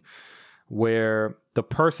cutscene where the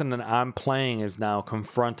person that I'm playing is now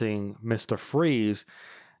confronting Mr. Freeze,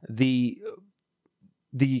 the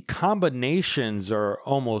combinations are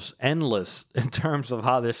almost endless in terms of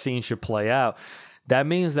how this scene should play out. That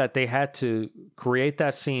means that they had to create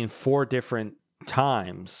that scene 4 different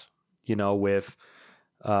times, with...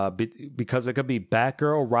 because it could be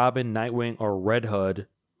Batgirl, Robin, Nightwing, or Red Hood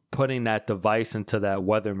putting that device into that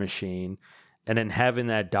weather machine and then having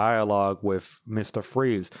that dialogue with Mr.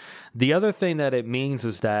 Freeze. The other thing that it means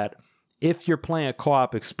is that if you're playing a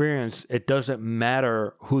co-op experience, it doesn't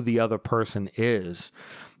matter who the other person is.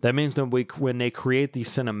 That means that when they create these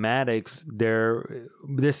cinematics,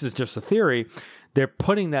 this is just a theory, they're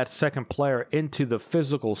putting that second player into the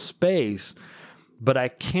physical space, but I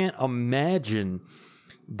can't imagine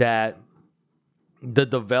that the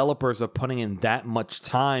developers are putting in that much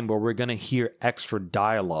time where we're going to hear extra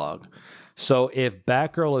dialogue. So if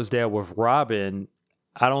Batgirl is there with Robin,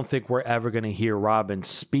 I don't think we're ever going to hear Robin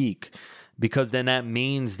speak, because then that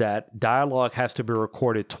means that dialogue has to be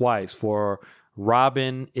recorded twice. For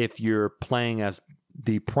Robin, if you're playing as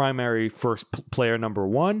the primary first player number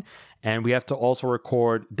 1, and we have to also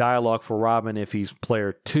record dialogue for Robin if he's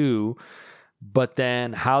player 2. But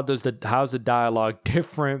then how's the dialogue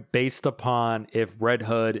different based upon if Red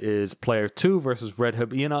Hood is player 2 versus Red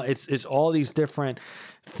Hood? It's all these different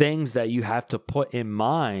things that you have to put in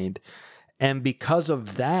mind. And because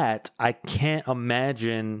of that, I can't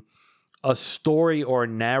imagine a story or a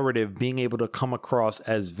narrative being able to come across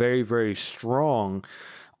as very, very strong,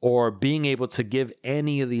 or being able to give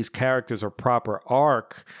any of these characters a proper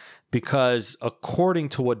arc. Because according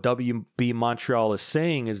to what WB Montreal is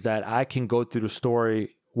saying, is that I can go through the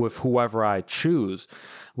story with whoever I choose,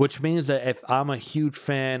 which means that if I'm a huge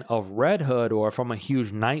fan of Red Hood, or if I'm a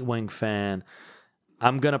huge Nightwing fan,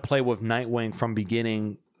 I'm going to play with Nightwing from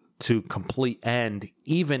beginning to complete end.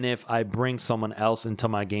 Even if I bring someone else into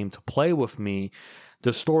my game to play with me,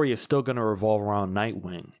 the story is still going to revolve around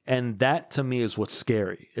Nightwing. And that to me is what's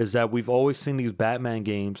scary, is that we've always seen these Batman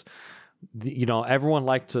games. Everyone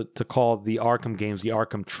likes to call the Arkham games the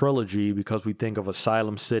Arkham trilogy, because we think of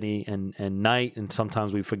Asylum City and Night, and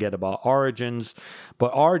sometimes we forget about Origins.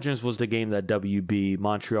 But Origins was the game that WB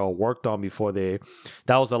Montreal worked on that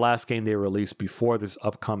was the last game they released before this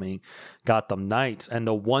upcoming Gotham Knights. And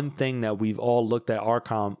the one thing that we've all looked at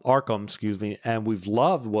Arkham, and we've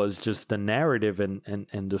loved was just the narrative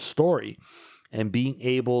and the story, and being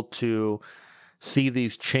able to see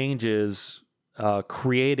these changes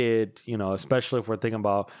created, especially if we're thinking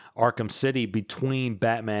about Arkham City, between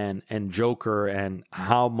Batman and Joker, and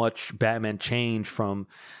how much Batman changed from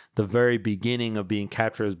the very beginning of being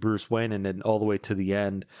captured as Bruce Wayne and then all the way to the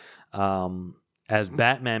end as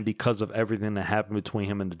Batman, because of everything that happened between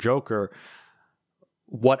him and the Joker.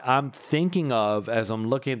 What I'm thinking of as I'm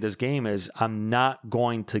looking at this game is I'm not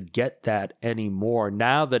going to get that anymore.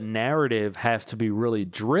 Now the narrative has to be really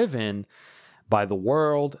driven by the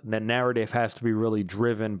world. The narrative has to be really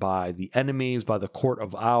driven by the enemies, by the Court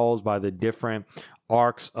of Owls, by the different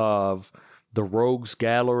arcs of the Rogues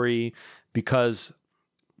Gallery, because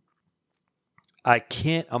I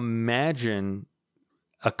can't imagine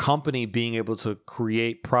a company being able to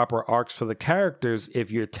create proper arcs for the characters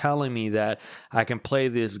if you're telling me that I can play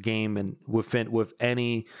this game and with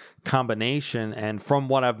any combination. And from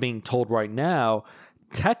what I'm being told right now,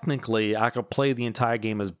 technically I could play the entire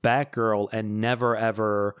game as Batgirl and never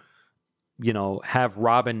ever, have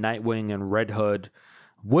Robin, Nightwing, and Red Hood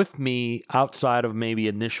with me outside of maybe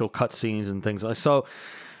initial cutscenes and things like so.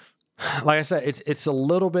 Like I said, it's a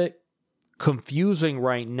little bit confusing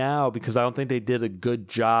right now because I don't think they did a good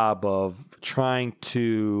job of trying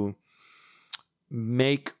to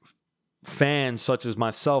make fans such as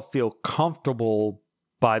myself feel comfortable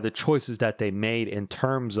by the choices that they made in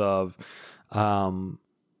terms of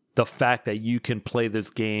the fact that you can play this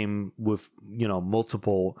game with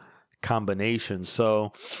multiple combinations.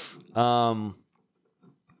 So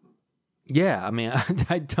yeah, I mean,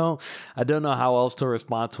 I don't know how else to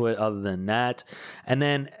respond to it other than that. And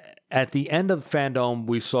then at the end of Fandom,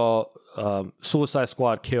 we saw Suicide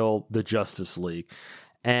Squad kill the Justice League.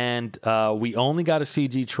 And we only got a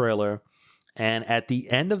CG trailer. And at the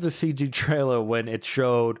end of the CG trailer, when it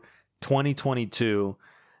showed 2022,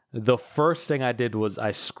 the first thing I did was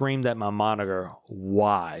I screamed at my monitor,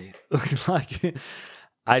 why? Like,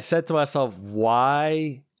 I said to myself,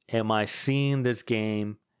 why am I seeing this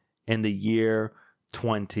game in the year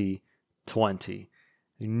 2020?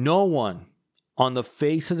 No one on the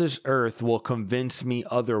face of this earth will convince me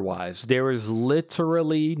otherwise. There is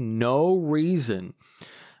literally no reason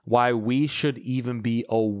why we should even be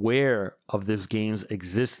aware of this game's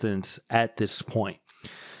existence at this point.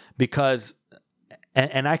 Because,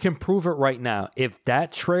 and I can prove it right now, if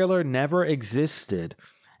that trailer never existed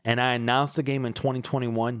and I announced the game in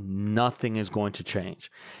 2021, nothing is going to change.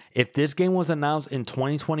 If this game was announced in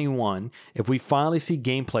 2021, if we finally see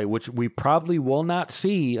gameplay, which we probably will not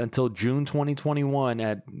see until June 2021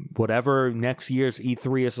 at whatever next year's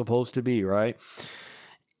E3 is supposed to be, right?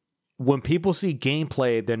 When people see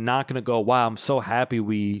gameplay, they're not going to go, wow, I'm so happy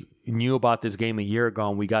we knew about this game a year ago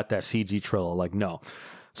and we got that CG trailer. Like, no.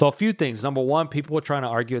 So a few things. Number one, people were trying to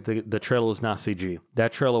argue that the trailer is not CG.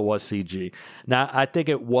 That trailer was CG. Now, I think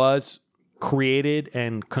it was created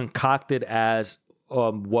and concocted as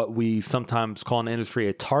what we sometimes call in the industry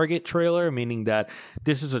a target trailer, meaning that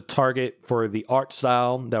this is a target for the art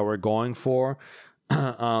style that we're going for.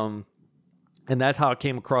 And that's how it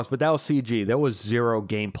came across. But that was CG. There was zero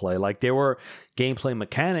gameplay. Like, there were gameplay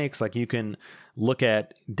mechanics. Like, you can look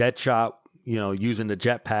at Deadshot, using the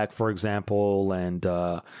jetpack, for example, and,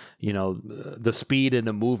 the speed and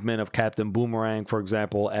the movement of Captain Boomerang, for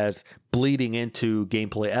example, as bleeding into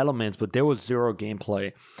gameplay elements. But there was zero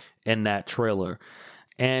gameplay in that trailer.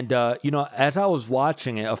 And, as I was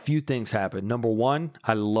watching it, a few things happened. Number one,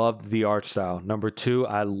 I loved the art style. Number two,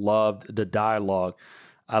 I loved the dialogue.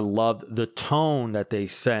 I loved the tone that they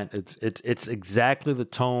sent. It's exactly the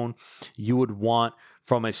tone you would want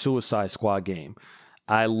from a Suicide Squad game.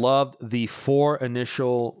 I loved the 4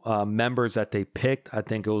 initial members that they picked. I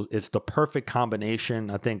think it's the perfect combination.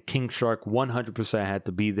 I think King Shark 100% had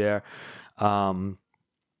to be there. And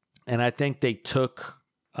I think they took,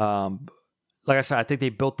 like I said, I think they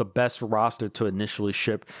built the best roster to initially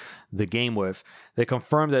ship the game with. They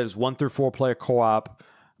confirmed that it's 1 through 4 player co-op.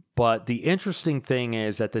 But the interesting thing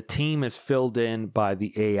is that the team is filled in by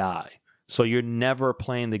the AI. So you're never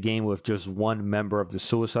playing the game with just one member of the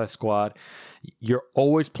Suicide Squad. You're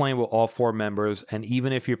always playing with all 4 members. And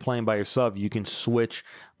even if you're playing by yourself, you can switch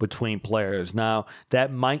between players. Now,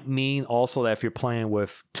 that might mean also that if you're playing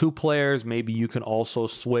with 2 players, maybe you can also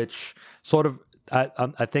switch sort of.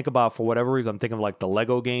 I think about, for whatever reason, I'm thinking of like the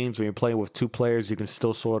Lego games. When you're playing with 2 players, you can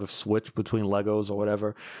still sort of switch between Legos or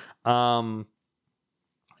whatever.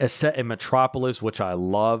 It's set in Metropolis, which I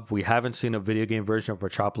love. We haven't seen a video game version of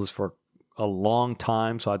Metropolis for a long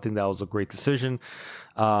time, so I think that was a great decision.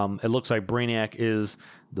 It looks like Brainiac is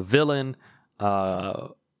the villain.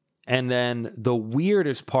 And then the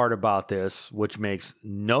weirdest part about this, which makes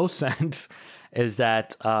no sense, is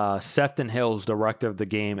that Sefton Hills, director of the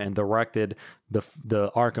game and directed the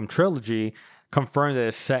Arkham trilogy, confirmed that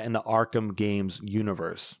it's set in the Arkham games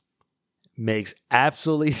universe. Makes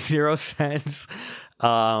absolutely zero sense.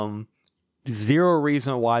 Zero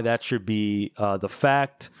reason why that should be the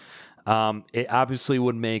fact. It obviously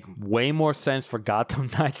would make way more sense for Gotham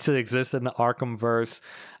Knights to exist in the Arkhamverse.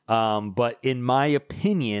 But in my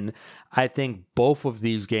opinion, I think both of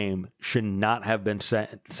these games should not have been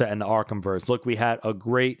set in the Arkhamverse. Look, we had a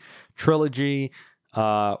great trilogy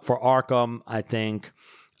for Arkham. I think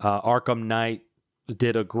Arkham Knight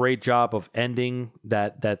did a great job of ending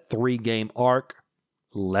that 3-game arc.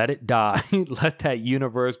 let it die. Let that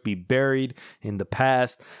universe be buried in the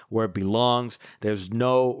past where it belongs. There's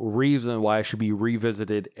no reason why it should be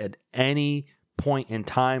revisited at any point in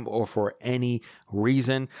time or for any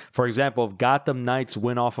reason. For example, if Gotham Knights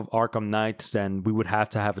went off of Arkham Knights, then we would have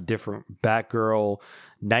to have a different Batgirl,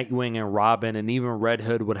 Nightwing, and Robin, and even Red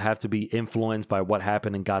Hood would have to be influenced by what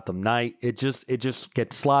happened in Gotham Knight. It just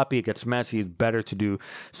gets sloppy, it gets messy. It's better to do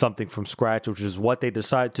something from scratch, which is what they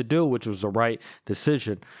decided to do, which was the right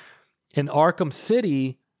decision. In Arkham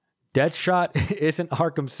City, Deadshot isn't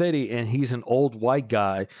Arkham City, and he's an old white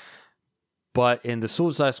guy. But in the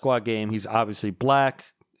Suicide Squad game, he's obviously black.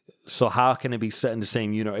 So how can it be set in the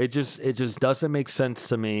same universe? It just doesn't make sense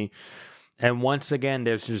to me. And once again,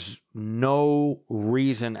 there's just no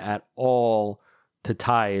reason at all to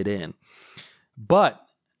tie it in. But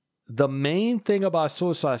the main thing about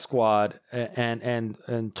Suicide Squad and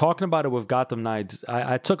talking about it with Gotham Knights,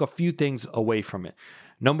 I took a few things away from it.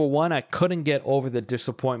 Number one, I couldn't get over the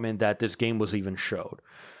disappointment that this game was even showed.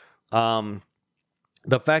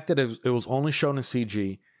 The fact that it was only shown in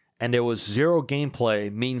CG and there was zero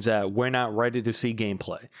gameplay means that we're not ready to see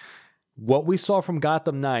gameplay. What we saw from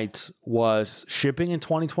Gotham Knights was shipping in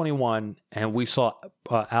 2021, and we saw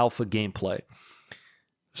alpha gameplay.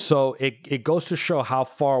 So it goes to show how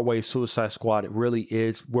far away Suicide Squad it really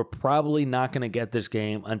is. We're probably not going to get this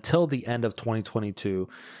game until the end of 2022.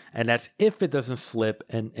 And that's if it doesn't slip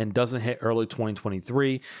and doesn't hit early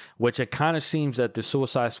 2023, which it kind of seems that the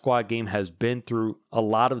Suicide Squad game has been through a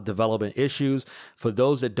lot of development issues. For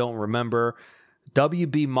those that don't remember,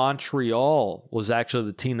 WB Montreal was actually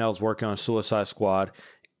the team that was working on Suicide Squad.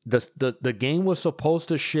 The game was supposed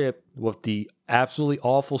to ship with the absolutely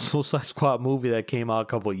awful Suicide Squad movie that came out a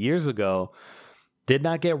couple of years ago. Did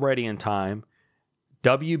not get ready in time.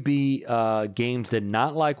 WB Games did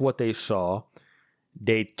not like what they saw.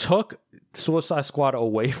 They took Suicide Squad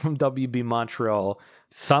away from WB Montreal.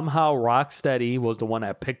 Somehow Rocksteady was the one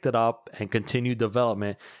that picked it up and continued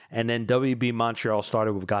development. And then WB Montreal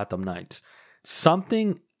started with Gotham Knights.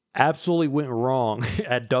 Something absolutely went wrong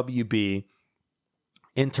at WB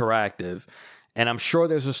Interactive, and I'm sure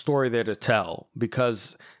there's a story there to tell,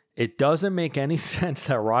 because it doesn't make any sense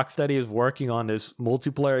that Rocksteady is working on this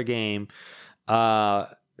multiplayer game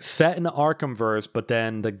set in the Arkhamverse, but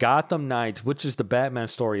then the Gotham Knights, which is the Batman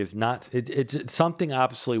story, is not. It's something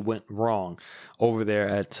obviously went wrong over there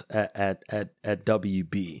at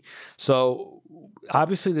WB. So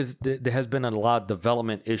obviously there has been a lot of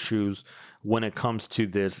development issues when it comes to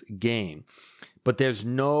this game. But there's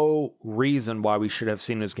no reason why we should have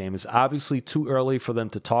seen this game. It's obviously too early for them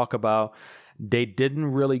to talk about. They didn't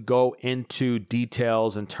really go into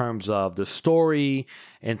details in terms of the story,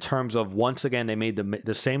 in terms of, once again, they made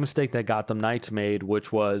the same mistake that Gotham Knights made,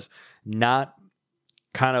 which was not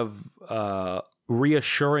kind of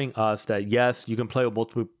reassuring us that, yes, you can play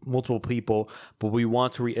with multiple people, but we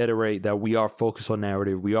want to reiterate that we are focused on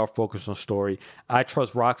narrative, we are focused on story. I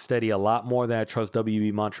trust Rocksteady a lot more than I trust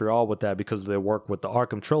WB Montreal with that, because of their work with the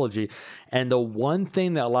Arkham trilogy. And the one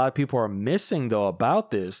thing that a lot of people are missing, though,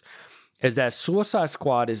 about this is that Suicide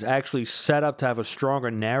Squad is actually set up to have a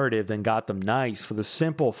stronger narrative than Gotham Knights, for the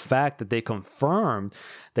simple fact that they confirmed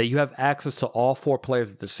that you have access to all four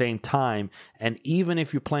players at the same time. And even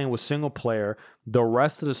if you're playing with single player, the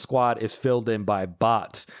rest of the squad is filled in by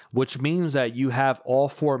bots, which means that you have all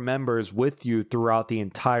four members with you throughout the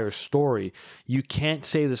entire story. You can't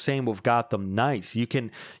say the same with Gotham Knights. You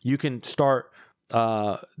can start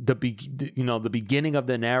the beginning of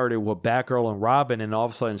the narrative with Batgirl and Robin, and all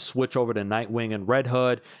of a sudden switch over to Nightwing and Red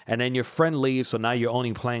Hood, and then your friend leaves, so now you're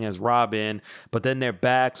only playing as Robin, but then they're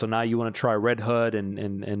back, so now you want to try Red Hood,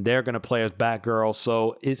 and they're going to play as Batgirl.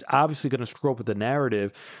 So it's obviously going to screw up with the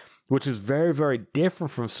narrative, which is very, very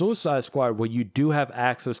different from Suicide Squad, where you do have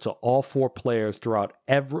access to all four players throughout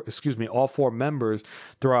all four members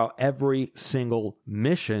throughout every single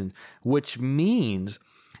mission, which means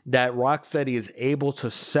that Rocksteady is able to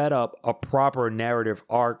set up a proper narrative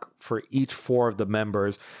arc for each four of the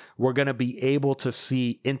members. We're going to be able to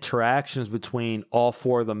see interactions between all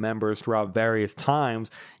four of the members throughout various times,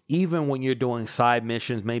 even when you're doing side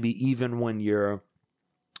missions, maybe even when you're,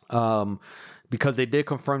 because they did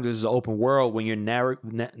confirm this is an open world, when you're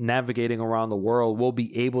navigating around the world, we'll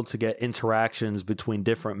be able to get interactions between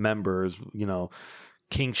different members,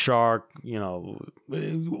 King Shark,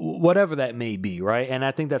 whatever that may be, right? And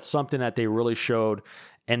I think that's something that they really showed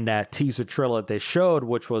in that teaser trailer that they showed,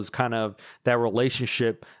 which was kind of that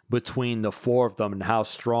relationship between the four of them and how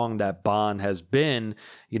strong that bond has been,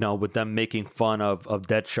 with them making fun of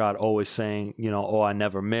Deadshot always saying, oh, I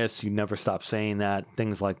never miss, you never stop saying that,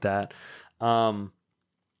 things like that.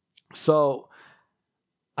 So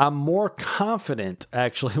I'm more confident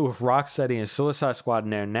actually with Rocksteady and Suicide Squad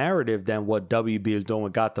and their narrative than what WB is doing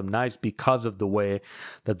with Gotham Knights because of the way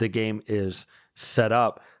that the game is set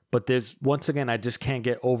up. But there's, once again, I just can't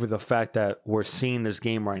get over the fact that we're seeing this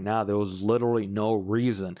game right now. There was literally no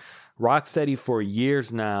reason. Rocksteady for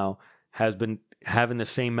years now has been having the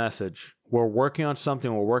same message. We're working on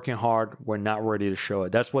something. We're working hard. We're not ready to show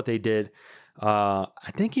it. That's what they did. I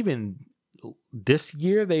think even this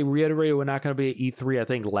year they reiterated we're not going to be at E3. I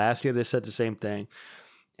think last year they said the same thing.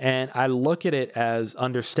 And I look at it as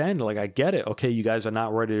understanding. Like, I get it. Okay, you guys are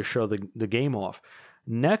not ready to show the game off.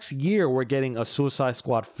 Next year, we're getting a Suicide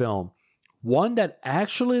Squad film. One that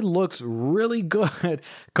actually looks really good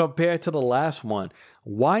compared to the last one.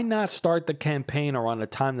 Why not start the campaign around the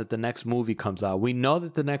time that the next movie comes out? We know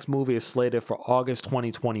that the next movie is slated for August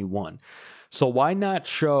 2021. So why not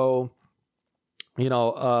show,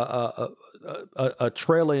 a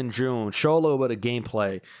trailer in June, show a little bit of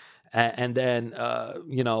gameplay, and then,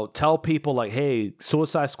 tell people like, hey,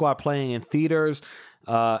 Suicide Squad playing in theaters.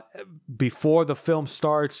 Before the film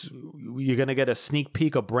starts, you're going to get a sneak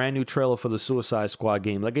peek, a brand new trailer for the Suicide Squad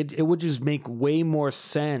game. Like, it would just make way more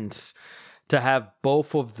sense to have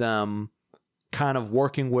both of them kind of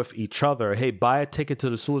working with each other. Hey, buy a ticket to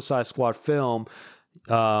the Suicide Squad film.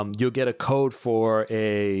 You'll get a code for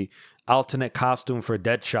a alternate costume for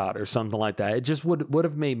Deadshot or something like that. It just would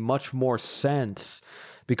have made much more sense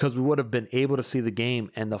because we would have been able to see the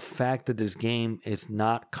game. And the fact that this game is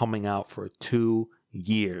not coming out for 2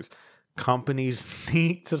 years. Companies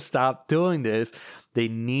need to stop doing this. They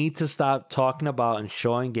need to stop talking about and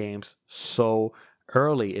showing games so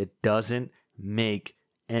early. It doesn't make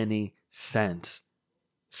any sense.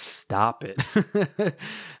 Stop it.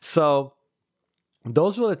 So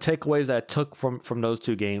those were the takeaways that I took from those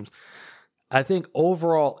two games. I think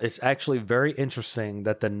overall it's actually very interesting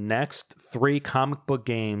that the next 3 comic book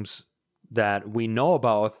games that we know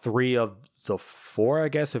about are 3 of the 4, I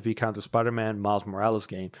guess, if you count the Spider-Man Miles Morales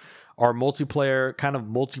game, are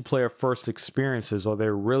multiplayer first experiences, or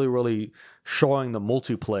they're really, really showing the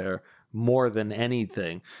multiplayer more than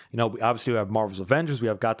anything. Obviously we have Marvel's Avengers, we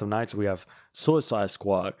have Gotham Knights, we have Suicide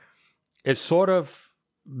Squad. It sort of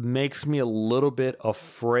makes me a little bit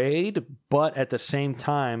afraid, but at the same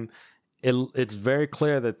time, it's very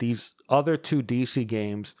clear that these other 2 DC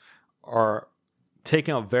games are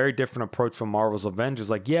taking a very different approach from Marvel's Avengers.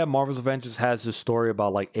 Like, yeah, Marvel's Avengers has this story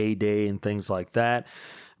about like A-Day and things like that,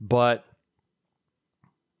 but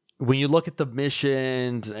when you look at the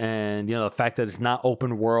missions and the fact that it's not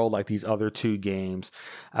open world like these other 2 games,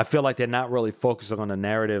 I feel like they're not really focusing on the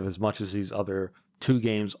narrative as much as these other 2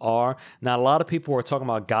 games are. Now, a lot of people are talking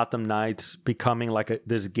about Gotham Knights becoming like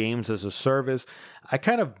this games as a service. I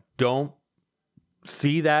kind of don't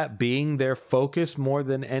see that being their focus more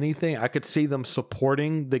than anything. I could see them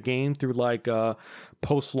supporting the game through like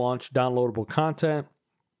post-launch downloadable content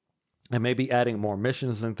and maybe adding more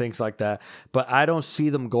missions and things like that. But I don't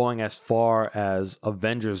see them going as far as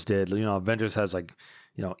Avengers did. Avengers has like,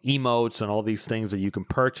 emotes and all these things that you can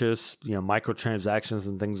purchase, microtransactions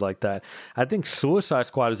and things like that. I think Suicide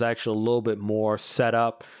Squad is actually a little bit more set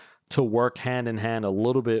up to work hand in hand a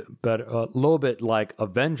little bit better, a little bit like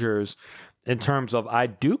Avengers, in terms of, I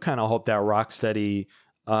do kind of hope that Rocksteady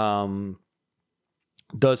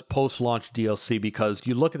does post-launch DLC, because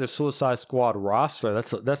you look at the Suicide Squad roster,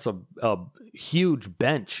 that's a huge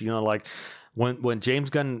bench. Like when James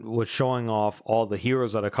Gunn was showing off all the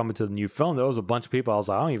heroes that are coming to the new film, there was a bunch of people I was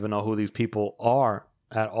like, I don't even know who these people are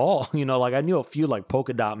at all. Like I knew a few like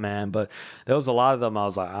Polka Dot Man, but there was a lot of them I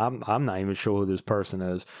was like, I'm not even sure who this person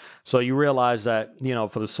is. So you realize that,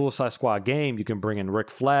 for the Suicide Squad game, you can bring in Rick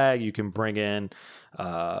Flag, you can bring in,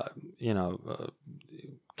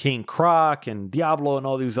 King Croc and Diablo and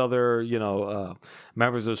all these other,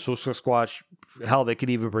 members of the Suicide Squad. Hell, they could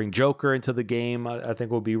even bring Joker into the game. I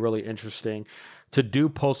think would be really interesting to do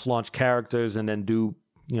post-launch characters and then do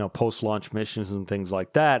post-launch missions and things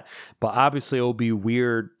like that. But obviously it will be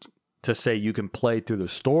weird to say you can play through the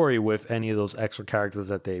story with any of those extra characters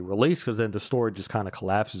that they release, because then the story just kind of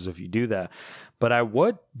collapses if you do that. But I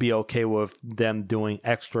would be okay with them doing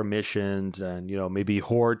extra missions and, maybe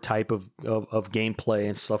horde type of gameplay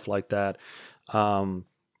and stuff like that,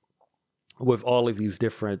 with all of these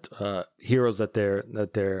different heroes that they're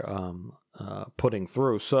putting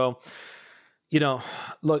through. So,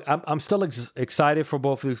 look, I'm still excited for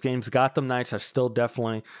both of these games. Gotham Knights, I still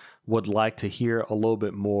definitely would like to hear a little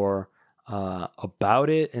bit more about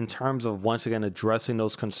it, in terms of, once again, addressing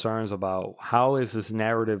those concerns about how is this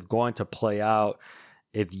narrative going to play out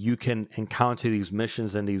if you can encounter these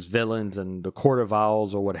missions and these villains and the Court of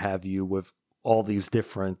Owls or what have you with all these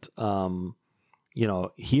different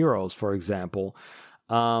heroes, for example.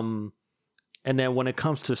 And then when it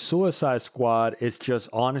comes to Suicide Squad, it's just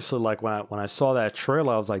honestly like when I saw that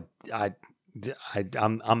trailer, I was like,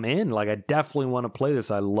 I'm in. Like, I definitely want to play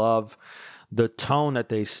this. I love the tone that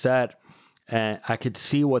they set, and I could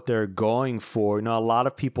see what they're going for. A lot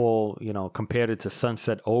of people, compared it to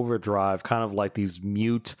Sunset Overdrive, kind of like these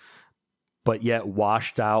mute but yet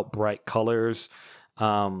washed out bright colors.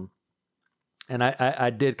 And I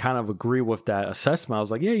did kind of agree with that assessment. I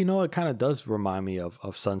was like, yeah, it kind of does remind me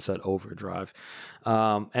of Sunset Overdrive.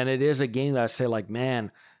 And it is a game that I say, like,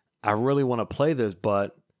 man, I really want to play this,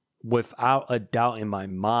 but without a doubt in my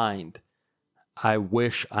mind, I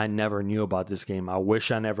wish I never knew about this game. I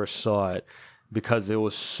wish I never saw it, because it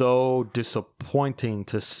was so disappointing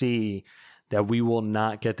to see that we will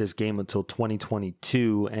not get this game until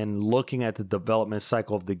 2022. And looking at the development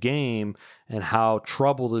cycle of the game and how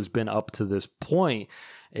troubled it's been up to this point,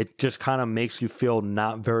 it just kind of makes you feel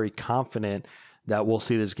not very confident that we'll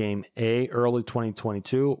see this game early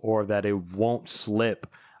 2022, or that it won't slip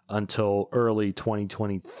until early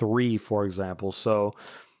 2023, for example. So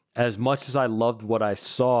as much as I loved what I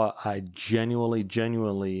saw, I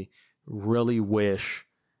genuinely really wish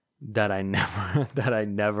that I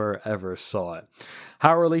never ever saw it.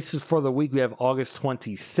 How releases for the week: we have August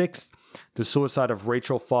 26th, The Suicide of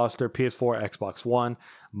Rachel Foster, PS4, Xbox One.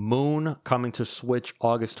 Moon coming to Switch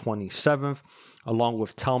August 27th, along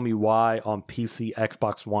with Tell Me Why on PC,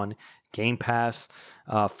 Xbox One, Game Pass.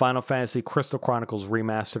 Final Fantasy Crystal Chronicles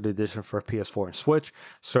Remastered Edition for PS4 and Switch.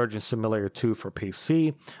 Surgeon Simulator 2 for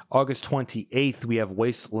PC. August 28th, we have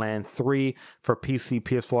Wasteland 3 for PC,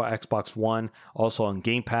 PS4, Xbox One, also on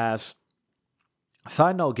Game Pass.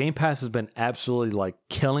 Side note, Game Pass has been absolutely like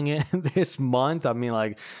killing it this month. I mean,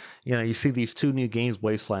 like, you see these two new games,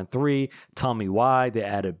 Wasteland 3, Tell Me Why. They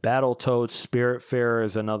added Battletoads. Spiritfarer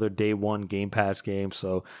is another day one Game Pass game.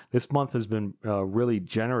 So this month has been really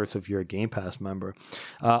generous if you're a Game Pass member.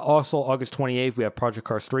 Also, August 28th, we have Project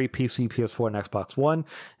Cars 3, PC, PS4, and Xbox One.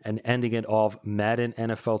 And ending it off, Madden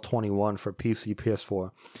NFL 21 for PC,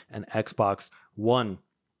 PS4, and Xbox One.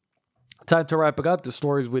 Time to wrap it up. The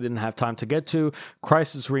stories we didn't have time to get to.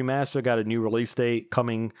 Crysis Remastered got a new release date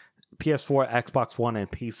coming PS4, Xbox One, and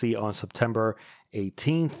PC on September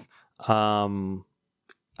 18th.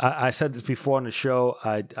 I said this before on the show.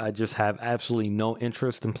 I just have absolutely no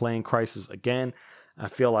interest in playing Crysis again. I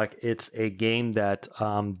feel like it's a game that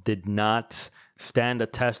did not stand a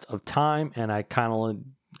test of time, and I kind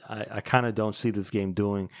of don't see this game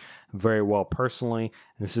doing very well personally.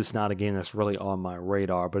 And it's just not a game that's really on my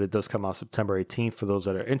radar, but it does come out September 18th for those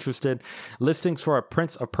that are interested. Listings for a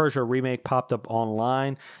Prince of Persia remake popped up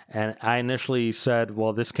online, and I initially said,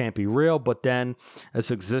 well, this can't be real, but then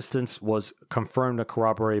its existence was confirmed and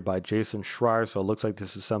corroborated by Jason Schreier, so it looks like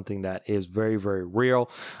this is something that is very, very real.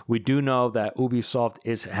 We do know that Ubisoft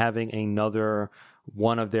is having another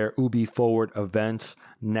one of their Ubi Forward events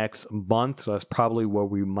next month. So that's probably where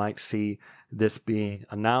we might see this being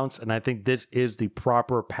announced. And I think this is the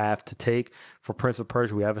proper path to take for Prince of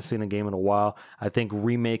Persia. We haven't seen a game in a while. I think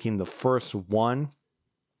remaking the first one,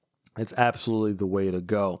 it's absolutely the way to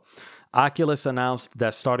go. Oculus announced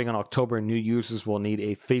that starting in October, new users will need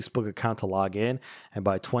a Facebook account to log in. And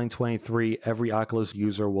by 2023, every Oculus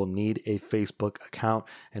user will need a Facebook account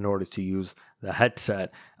in order to use the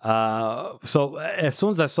headset. So as soon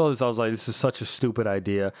as I saw this, I was like, this is such a stupid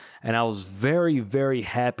idea. And I was very, very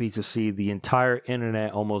happy to see the entire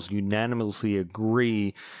internet almost unanimously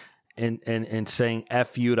agree in saying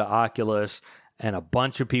F you to Oculus. And a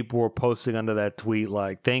bunch of people were posting under that tweet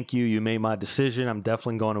like, thank you, you made my decision. I'm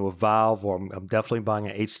definitely going to a Valve, or I'm definitely buying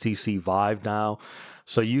an HTC Vive now.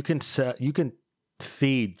 So you can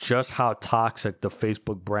see just how toxic the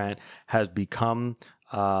Facebook brand has become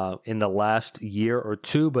in the last year or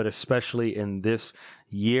two, but especially in this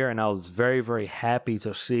year. And I was very, very happy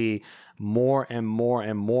to see more and more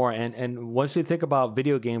and more. And once you think about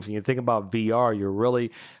video games and you think about VR, you're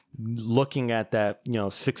really looking at that,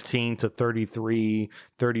 16 to 33,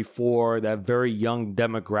 34, that very young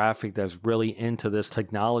demographic that's really into this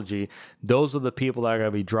technology. Those are the people that are going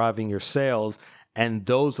to be driving your sales. And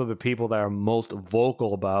those are the people that are most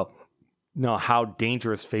vocal about how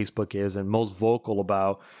dangerous Facebook is, and most vocal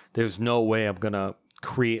about there's no way I'm going to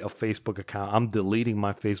create a Facebook account. I'm deleting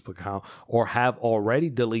my Facebook account, or have already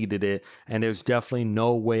deleted it, and there's definitely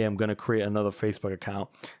no way I'm going to create another Facebook account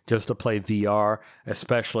just to play VR,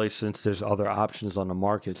 especially since there's other options on the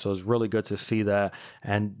market. So it's really good to see that,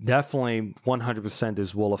 and definitely 100%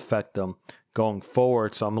 this will affect them going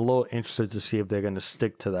forward. So I'm a little interested to see if they're going to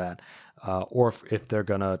stick to that, or if they're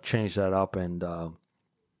going to change that up and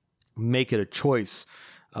make it a choice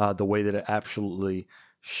the way that it absolutely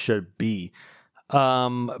should be.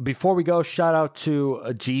 Before we go, shout out to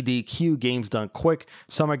GDQ, Games Done Quick.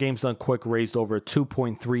 Summer Games Done Quick raised over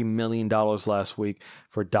 $2.3 million last week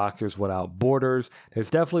for Doctors Without Borders. There's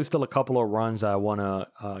definitely still a couple of runs I want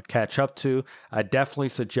to catch up to. I definitely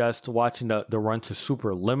suggest watching the run to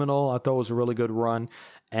Superliminal. I thought it was a really good run.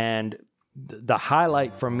 And the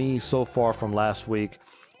highlight for me so far from last week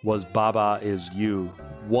was Baba Is You.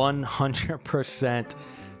 100%.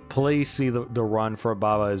 Please see the run for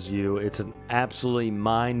Baba Is You. It's an absolutely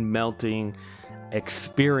mind-melting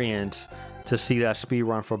experience to see that speed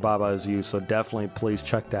run for Baba Is You. So definitely please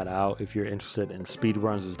check that out if you're interested in speed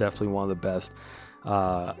runs. It's definitely one of the best.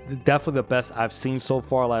 Definitely the best I've seen so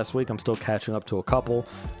far last week. I'm still catching up to a couple,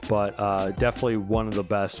 but definitely one of the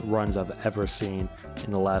best runs I've ever seen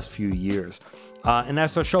in the last few years. And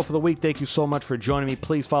that's our show for the week. Thank you so much for joining me.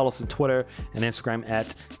 Please follow us on Twitter and Instagram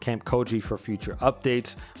at Camp Koji for future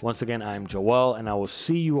updates. Once again, I'm Joel, and I will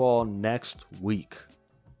see you all next week.